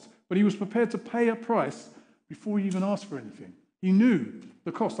cost, but he was prepared to pay a price before he even asked for anything. He knew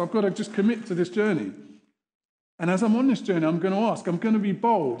the cost. I've got to just commit to this journey. And as I'm on this journey, I'm going to ask, I'm going to be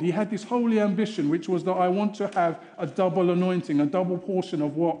bold. He had this holy ambition, which was that I want to have a double anointing, a double portion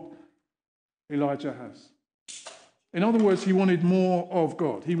of what Elijah has. In other words, he wanted more of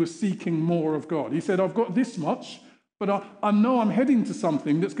God. He was seeking more of God. He said, I've got this much, but I know I'm heading to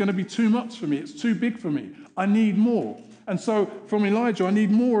something that's going to be too much for me. It's too big for me. I need more. And so from Elijah, I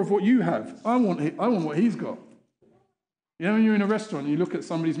need more of what you have. I want what he's got. You know, when you're in a restaurant and you look at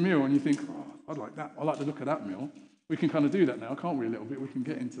somebody's meal and you think, oh, I'd like that. I like the look of that meal. We can kind of do that now, can't we, a little bit? We can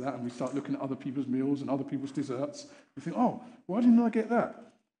get into that and we start looking at other people's meals and other people's desserts. We think, oh, why didn't I get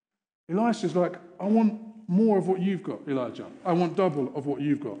that? Elisha's like, I want more of what you've got, Elijah. I want double of what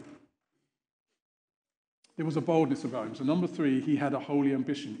you've got. There was a boldness about him. So number 3, he had a holy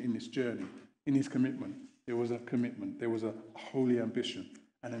ambition in this journey, in his commitment. There was a commitment. There was a holy ambition,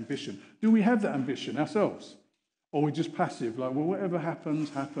 an ambition. Do we have that ambition ourselves? Or are we just passive, like, well, whatever happens,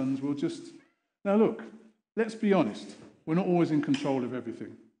 happens. We'll just... Now look, let's be honest. We're not always in control of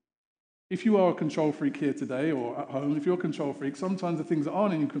everything. If you are a control freak here today or at home, if you're a control freak, sometimes the things that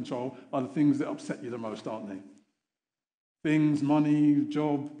aren't in control are the things that upset you the most, aren't they? Things, money,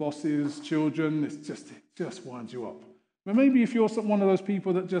 job, bosses, children, it just winds you up. But maybe if you're one of those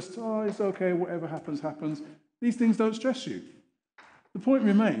people that just, oh, it's okay, whatever happens, happens, these things don't stress you. The point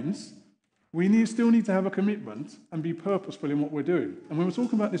remains, we still need to have a commitment and be purposeful in what we're doing. And when we're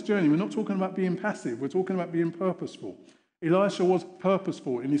talking about this journey, we're not talking about being passive, we're talking about being purposeful. Elisha was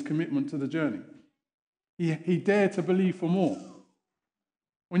purposeful in his commitment to the journey. He dared to believe for more.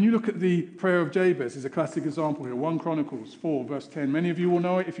 When you look at the prayer of Jabez, is a classic example here, 1 Chronicles 4, verse 10. Many of you will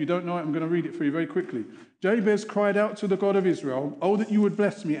know it. If you don't know it, I'm going to read it for you very quickly. Jabez cried out to the God of Israel, "Oh, that you would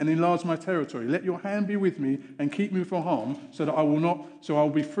bless me and enlarge my territory. Let your hand be with me and keep me from harm, so that I will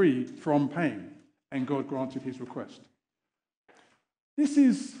be free from pain." And God granted his request. This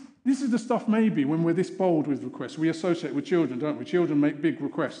is the stuff maybe when we're this bold with requests. We associate with children, don't we? Children make big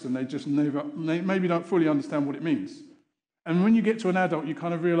requests and they maybe don't fully understand what it means. And when you get to an adult, you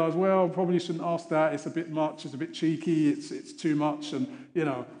kind of realise, well, probably shouldn't ask that. It's a bit much. It's a bit cheeky. It's too much. And,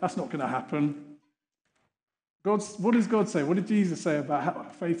 that's not going to happen. What does God say? What did Jesus say about how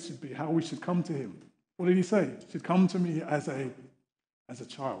faith should be, how we should come to him? What did he say? You should come to me as a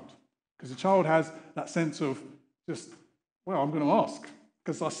child. Because a child has that sense of just, well, I'm going to ask.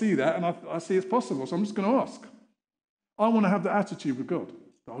 Because I see that and I see it's possible, so I'm just going to ask. I want to have that attitude with God.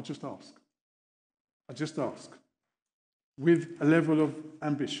 That I'll just ask. I just ask. With a level of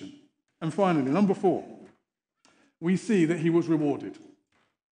ambition. And finally, number 4, we see that he was rewarded.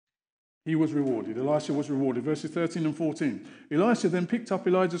 He was rewarded. Elisha was rewarded. Verses 13 and 14. Elisha then picked up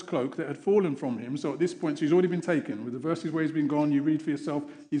Elijah's cloak that had fallen from him. So at this point, he's already been taken. With the verses where he's been gone, you read for yourself,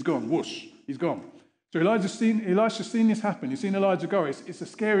 he's gone. Whoosh, he's gone. So Elisha's seen this happen. He's seen Elijah go. It's a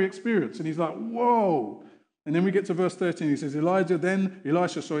scary experience. And he's like, whoa. And then we get to verse 13. He says, Elisha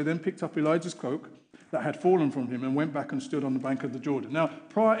then picked up Elijah's cloak that had fallen from him and went back and stood on the bank of the Jordan. Now,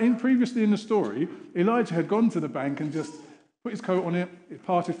 previously in the story, Elijah had gone to the bank and just put his coat on it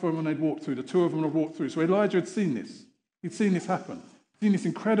parted for him, and they'd walked through. The two of them had walked through. So Elijah had seen this. He'd seen this happen. Seen this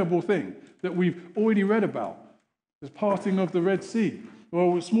incredible thing that we've already read about. The parting of the Red Sea.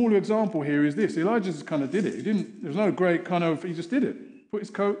 Well, a smaller example here is this. Elijah just kind of did it. There's no great he just did it. Put his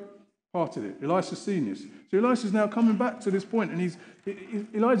coat, parted it. Elisha's seen this. So Elisha's now coming back to this point, and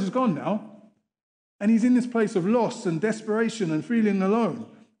Elijah's gone now. And he's in this place of loss and desperation and feeling alone.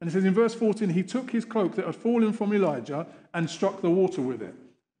 And it says in verse 14, he took his cloak that had fallen from Elijah and struck the water with it.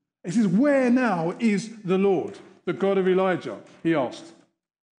 It says, where now is the Lord, the God of Elijah? He asked.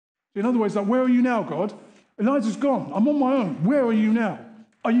 In other words, where are you now, God? Elijah's gone. I'm on my own. Where are you now?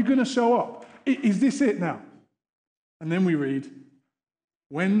 Are you going to show up? Is this it now? And then we read,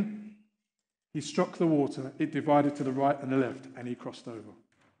 when he struck the water, it divided to the right and the left, and he crossed over.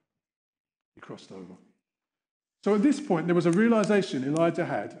 He crossed over. So at this point, there was a realization Elisha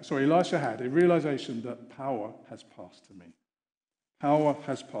had, a realization that power has passed to me. Power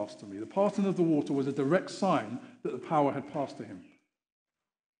has passed to me. The parting of the water was a direct sign that the power had passed to him.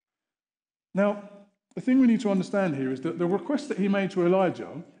 Now, the thing we need to understand here is that the request that he made to Elijah,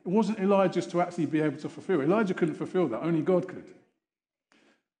 it wasn't Elijah's to actually be able to fulfill. Elijah couldn't fulfill that. Only God could.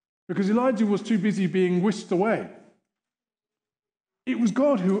 Because Elijah was too busy being whisked away. It was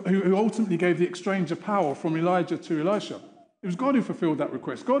God who ultimately gave the exchange of power from Elijah to Elisha. It was God who fulfilled that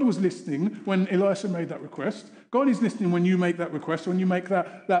request. God was listening when Elisha made that request. God is listening when you make that request, when you make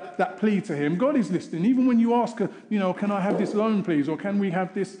that plea to him. God is listening. Even when you ask, can I have this loan, please? Or can we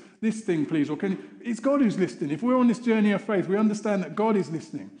have this thing, please? It's God who's listening. If we're on this journey of faith, we understand that God is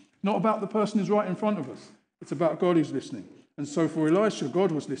listening. Not about the person who's right in front of us. It's about God who's listening. And so for Elisha,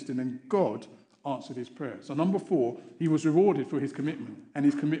 God was listening, and God answered his prayer. So number 4, he was rewarded for his commitment and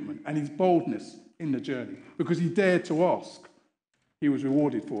his boldness in the journey. Because he dared to ask, he was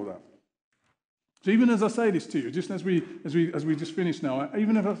rewarded for that. So even as I say this to you, just as we just finished now,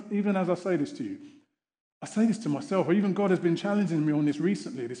 even as I say this to you, I say this to myself, or even God has been challenging me on this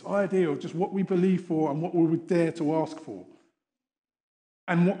recently, this idea of just what we believe for and what we would dare to ask for.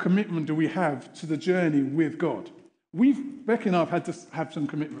 And what commitment do we have to the journey with God? Becky and I have had to have some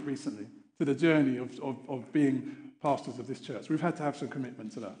commitment recently to the journey of being pastors of this church. We've had to have some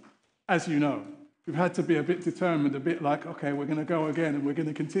commitment to that. As you know, we've had to be a bit determined, a bit like, okay, we're going to go again, and we're going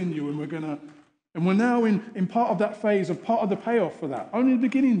to continue, and we're now in part of that phase of part of the payoff for that. Only the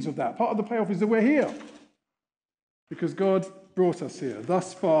beginnings of that. Part of the payoff is that we're here. Because God brought us here.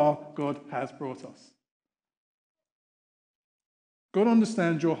 Thus far, God has brought us. God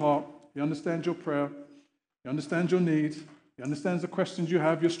understands your heart. He understands your prayer. He understands your needs. He understands the questions you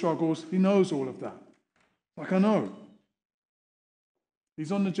have, your struggles. He knows all of that. Like I know.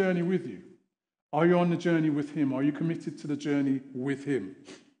 He's on the journey with you. Are you on the journey with him? Are you committed to the journey with him?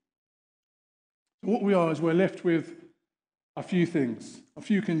 So what we are is we're left with a few things, a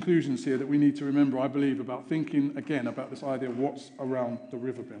few conclusions here that we need to remember, I believe, about thinking again about this idea of what's around the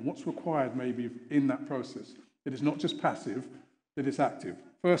riverbend, what's required maybe in that process. It is not just passive, that it's active.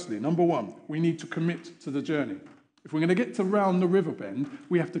 Firstly, number 1, we need to commit to the journey. If we're going to get to round the riverbend,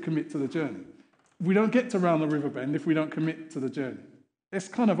 we have to commit to the journey. We don't get to round the riverbend if we don't commit to the journey. It's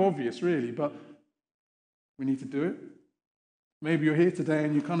kind of obvious, really, but we need to do it. Maybe you're here today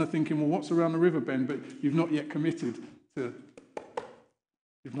and you're kind of thinking, well, what's around the Riverbend? But you've not yet committed to...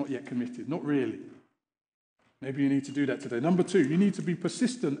 You've not yet committed. Not really. Maybe you need to do that today. Number 2, you need to be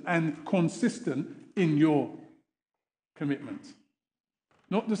persistent and consistent in your commitment.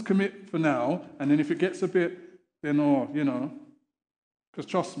 Not just commit for now, and then if it gets a bit, then, because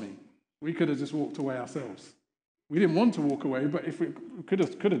trust me, we could have just walked away ourselves. We didn't want to walk away, but if we could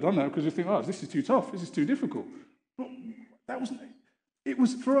have done that because we think, oh, this is too tough, this is too difficult. But that wasn't. It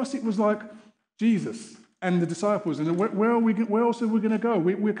was for us. It was like Jesus and the disciples, and where else are we going to go?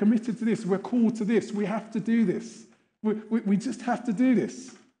 We're committed to this. We're called to this. We have to do this. We just have to do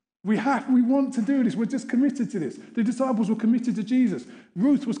this. We want to do this. We're just committed to this. The disciples were committed to Jesus.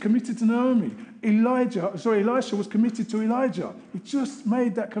 Ruth was committed to Naomi. Elisha was committed to Elijah. He just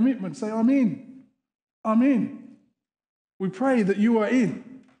made that commitment. Say, I'm in. I'm in. We pray that you are in.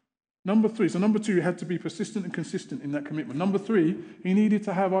 Number 3. So number 2, he had to be persistent and consistent in that commitment. Number 3, he needed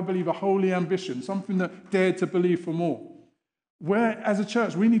to have, I believe, a holy ambition, something that dared to believe for more. Where, as a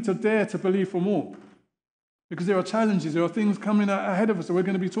church, we need to dare to believe for more. Because there are challenges, there are things coming ahead of us that we're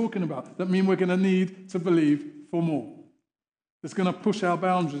going to be talking about that mean we're going to need to believe for more. It's going to push our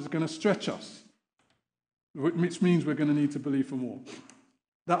boundaries, it's going to stretch us, which means we're going to need to believe for more.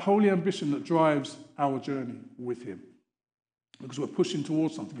 That holy ambition that drives our journey with him. Because we're pushing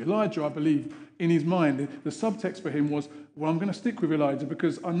towards something. Elijah, I believe, in his mind, the subtext for him was, well, I'm going to stick with Elijah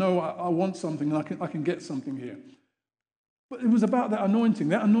because I know I want something and I can get something here. But it was about that anointing.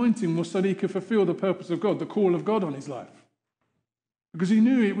 That anointing was so that he could fulfill the purpose of God, the call of God on his life. Because he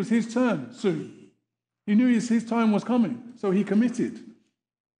knew it was his turn soon. He knew his time was coming, so he committed.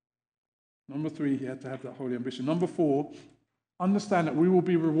 Number 3, he had to have that holy ambition. Number 4, understand that we will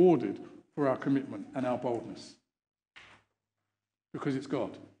be rewarded for our commitment and our boldness. Because it's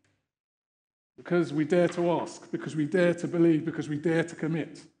God. Because we dare to ask, because we dare to believe, because we dare to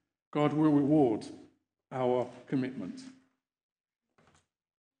commit, God will reward our commitment.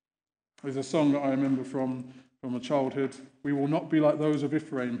 There's a song that I remember from a childhood. We will not be like those of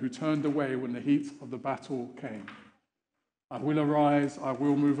Ephraim who turned away when the heat of the battle came. I will arise, I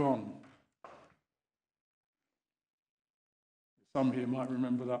will move on. Some here might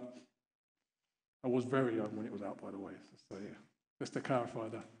remember that. I was very young when it was out, by the way. So yeah, just to clarify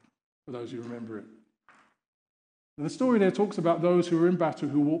that for those who remember it. And the story there talks about those who were in battle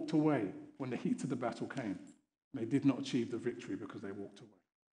who walked away when the heat of the battle came. They did not achieve the victory because they walked away.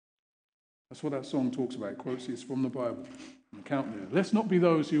 That's what that song talks about. It quotes it from the Bible. And count there. Let's not be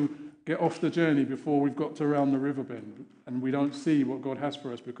those who get off the journey before we've got to around the Riverbend and we don't see what God has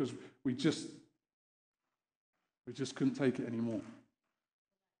for us because we just couldn't take it anymore.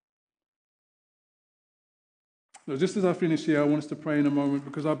 So just as I finish here, I want us to pray in a moment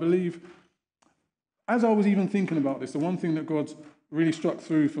because I believe, as I was even thinking about this, the one thing that God really struck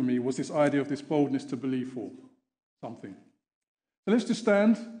through for me was this idea of this boldness to believe for something. So let's just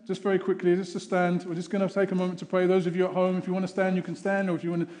stand, just very quickly, just to stand. We're just going to take a moment to pray. Those of you at home, if you want to stand, you can stand, or if you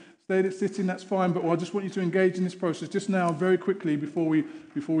want to stay there sitting, that's fine. But I just want you to engage in this process just now, very quickly, before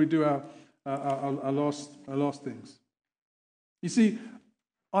we do our last things. You see,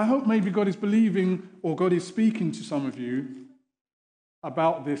 I hope maybe God is believing or God is speaking to some of you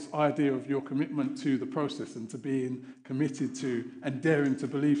about this idea of your commitment to the process and to being committed to and daring to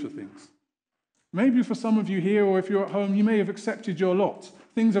believe for things. Maybe for some of you here, or if you're at home, you may have accepted your lot.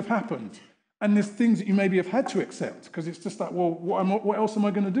 Things have happened. And there's things that you maybe have had to accept because it's just like, well, what else am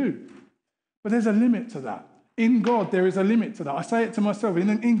I going to do? But there's a limit to that. In God, there is a limit to that. I say it to myself.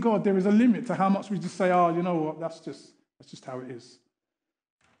 In God, there is a limit to how much we just say, oh, you know what, that's just how it is.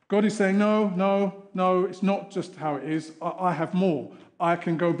 God is saying, no, it's not just how it is. I have more. I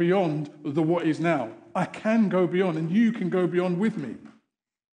can go beyond the what is now. I can go beyond, and you can go beyond with me.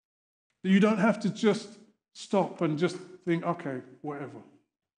 You don't have to just stop and just think, okay, whatever.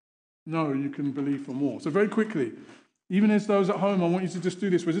 No, you can believe for more. So very quickly, even as those at home, I want you to just do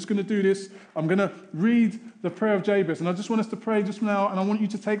this. We're just going to do this. I'm going to read the prayer of Jabez, and I just want us to pray just now, and I want you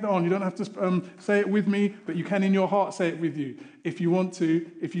to take that on. You don't have to say it with me, but you can in your heart say it with you. If you want to,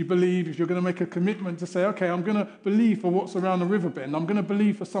 if you believe, if you're going to make a commitment to say, okay, I'm going to believe for what's around the Riverbend. I'm going to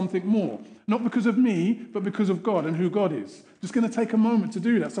believe for something more. Not because of me, but because of God and who God is. Just going to take a moment to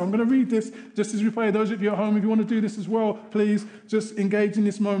do that. So I'm going to read this just as we pray. Those of you at home, if you want to do this as well, please just engage in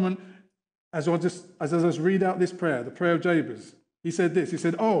this moment. As I just read out this prayer, the prayer of Jabez, he said this. He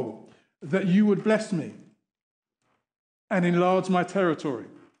said, oh, that you would bless me and enlarge my territory.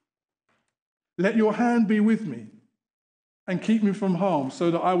 Let your hand be with me and keep me from harm so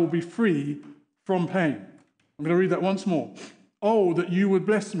that I will be free from pain. I'm going to read that once more. Oh, that you would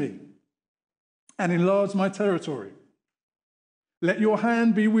bless me and enlarge my territory. Let your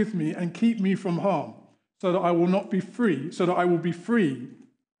hand be with me and keep me from harm, so that I will not be free, so that I will be free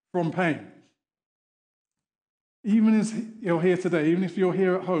from pain. Even as you're here today, even if you're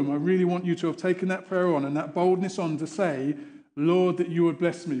here at home, I really want you to have taken that prayer on and that boldness on to say, Lord, that you would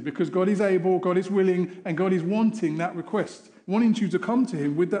bless me, because God is able, God is willing, and God is wanting that request, wanting you to come to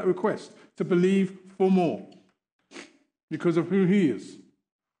him with that request, to believe for more, because of who he is.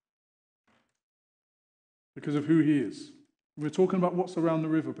 Because of who he is. We're talking about what's around the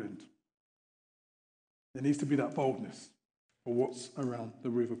riverbend. There needs to be that boldness for what's around the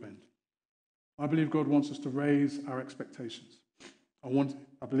riverbend. I believe God wants us to raise our expectations.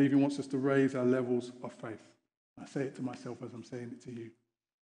 I believe he wants us to raise our levels of faith. I say it to myself as I'm saying it to you.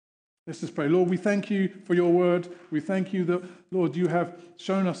 Let's just pray. Lord, we thank you for your word. We thank you that, Lord, you have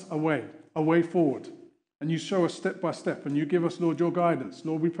shown us a way forward. And you show us step by step, and you give us, Lord, your guidance.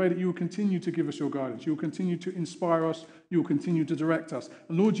 Lord, we pray that you will continue to give us your guidance. You will continue to inspire us. You will continue to direct us.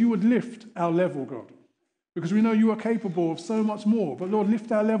 And Lord, you would lift our level, God, because we know you are capable of so much more. But Lord,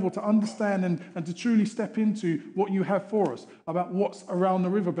 lift our level to understand and to truly step into what you have for us about what's around the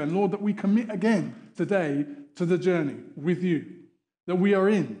riverbend. Lord, that we commit again today to the journey with you, that we are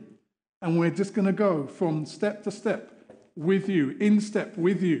in, and we're just going to go from step to step with you, in step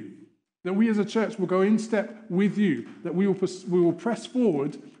with you. That we as a church will go in step with you, that we will press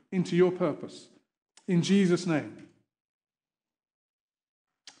forward into your purpose. In Jesus' name.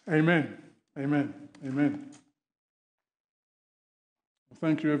 Amen. Amen. Amen. Well,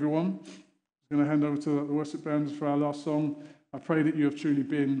 thank you, everyone. I'm going to hand over to the worship band for our last song. I pray that you have truly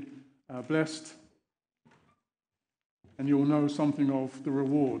been blessed, and you will know something of the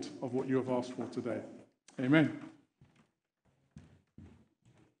reward of what you have asked for today. Amen.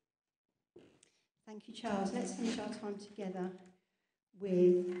 Thank you, Charles. Let's finish our time together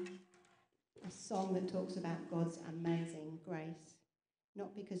with a song that talks about God's amazing grace.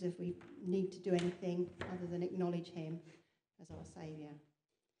 Not because if we need to do anything other than acknowledge him as our Saviour.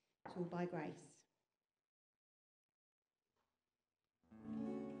 It's all by grace.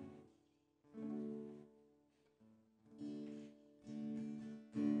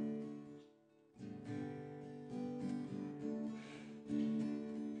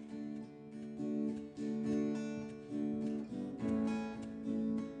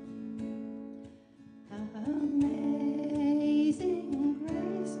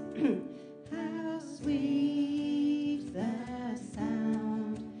 How sweet the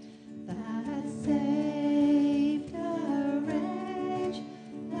sound that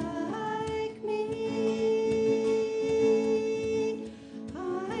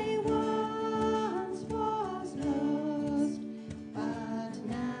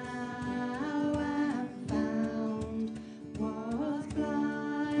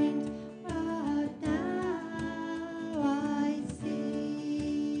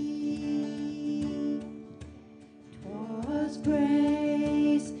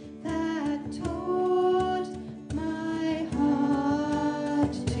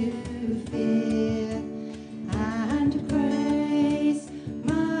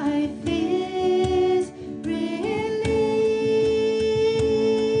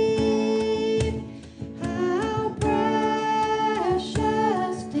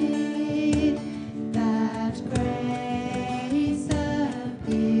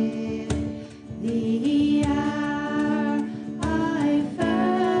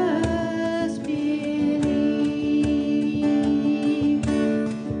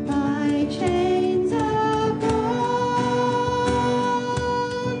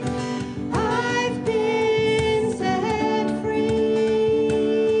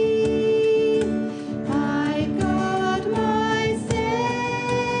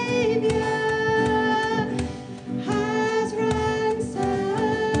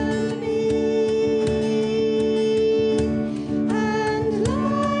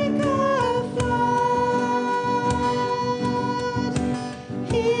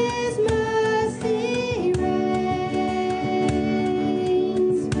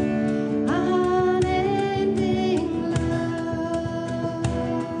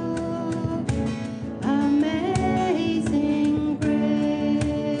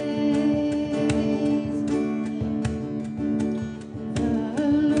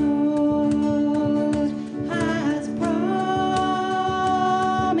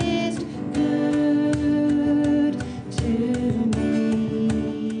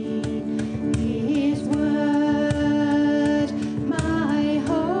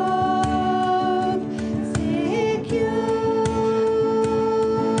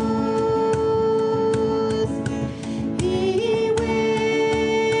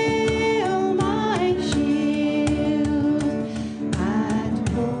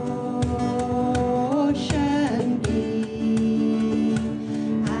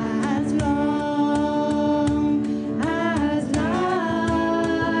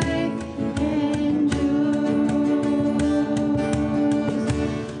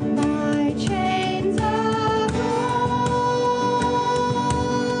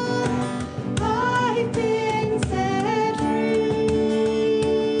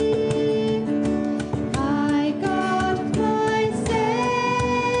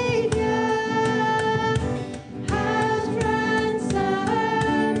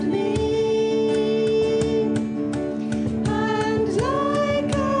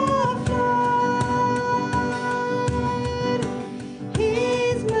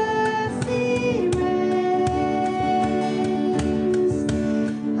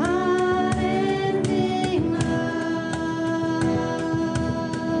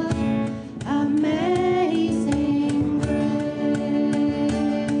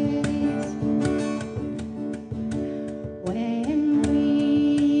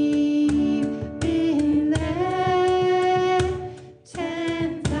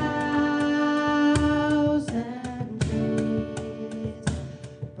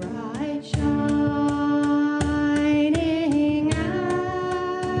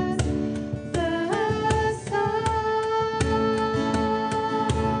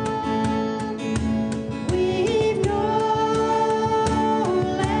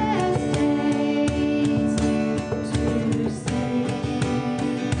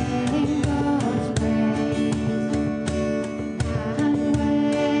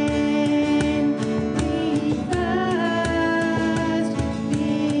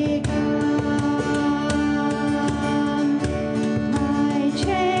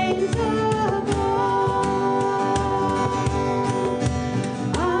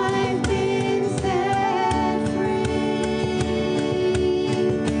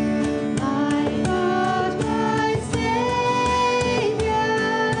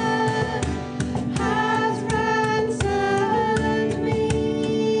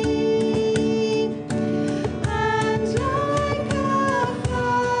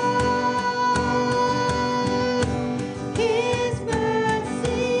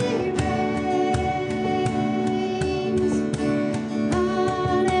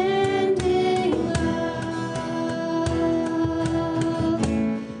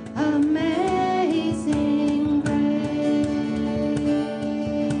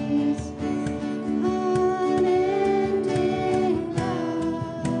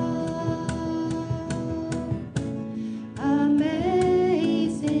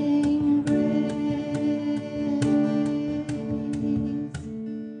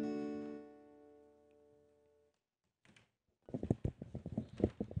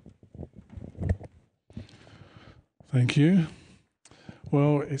Thank you.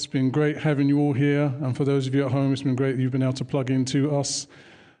 Well, it's been great having you all here. And for those of you at home, it's been great that you've been able to plug into us.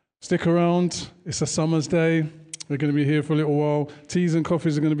 Stick around. It's a summer's day. We're going to be here for a little while. Teas and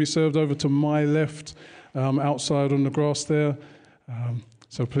coffees are going to be served over to my left, outside on the grass there.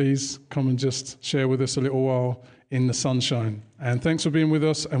 So please come and just share with us a little while in the sunshine. And thanks for being with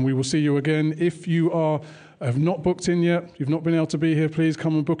us, and we will see you again. If you have not booked in yet, you've not been able to be here, please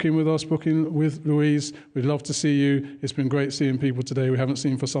come and book in with us, book in with Louise. We'd love to see you. It's been great seeing people today we haven't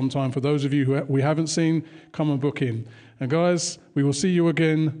seen for some time. For those of you who we haven't seen, come and book in. And guys, we will see you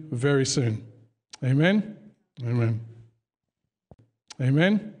again very soon. Amen? Amen.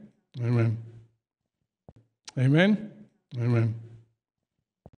 Amen? Amen. Amen? Amen.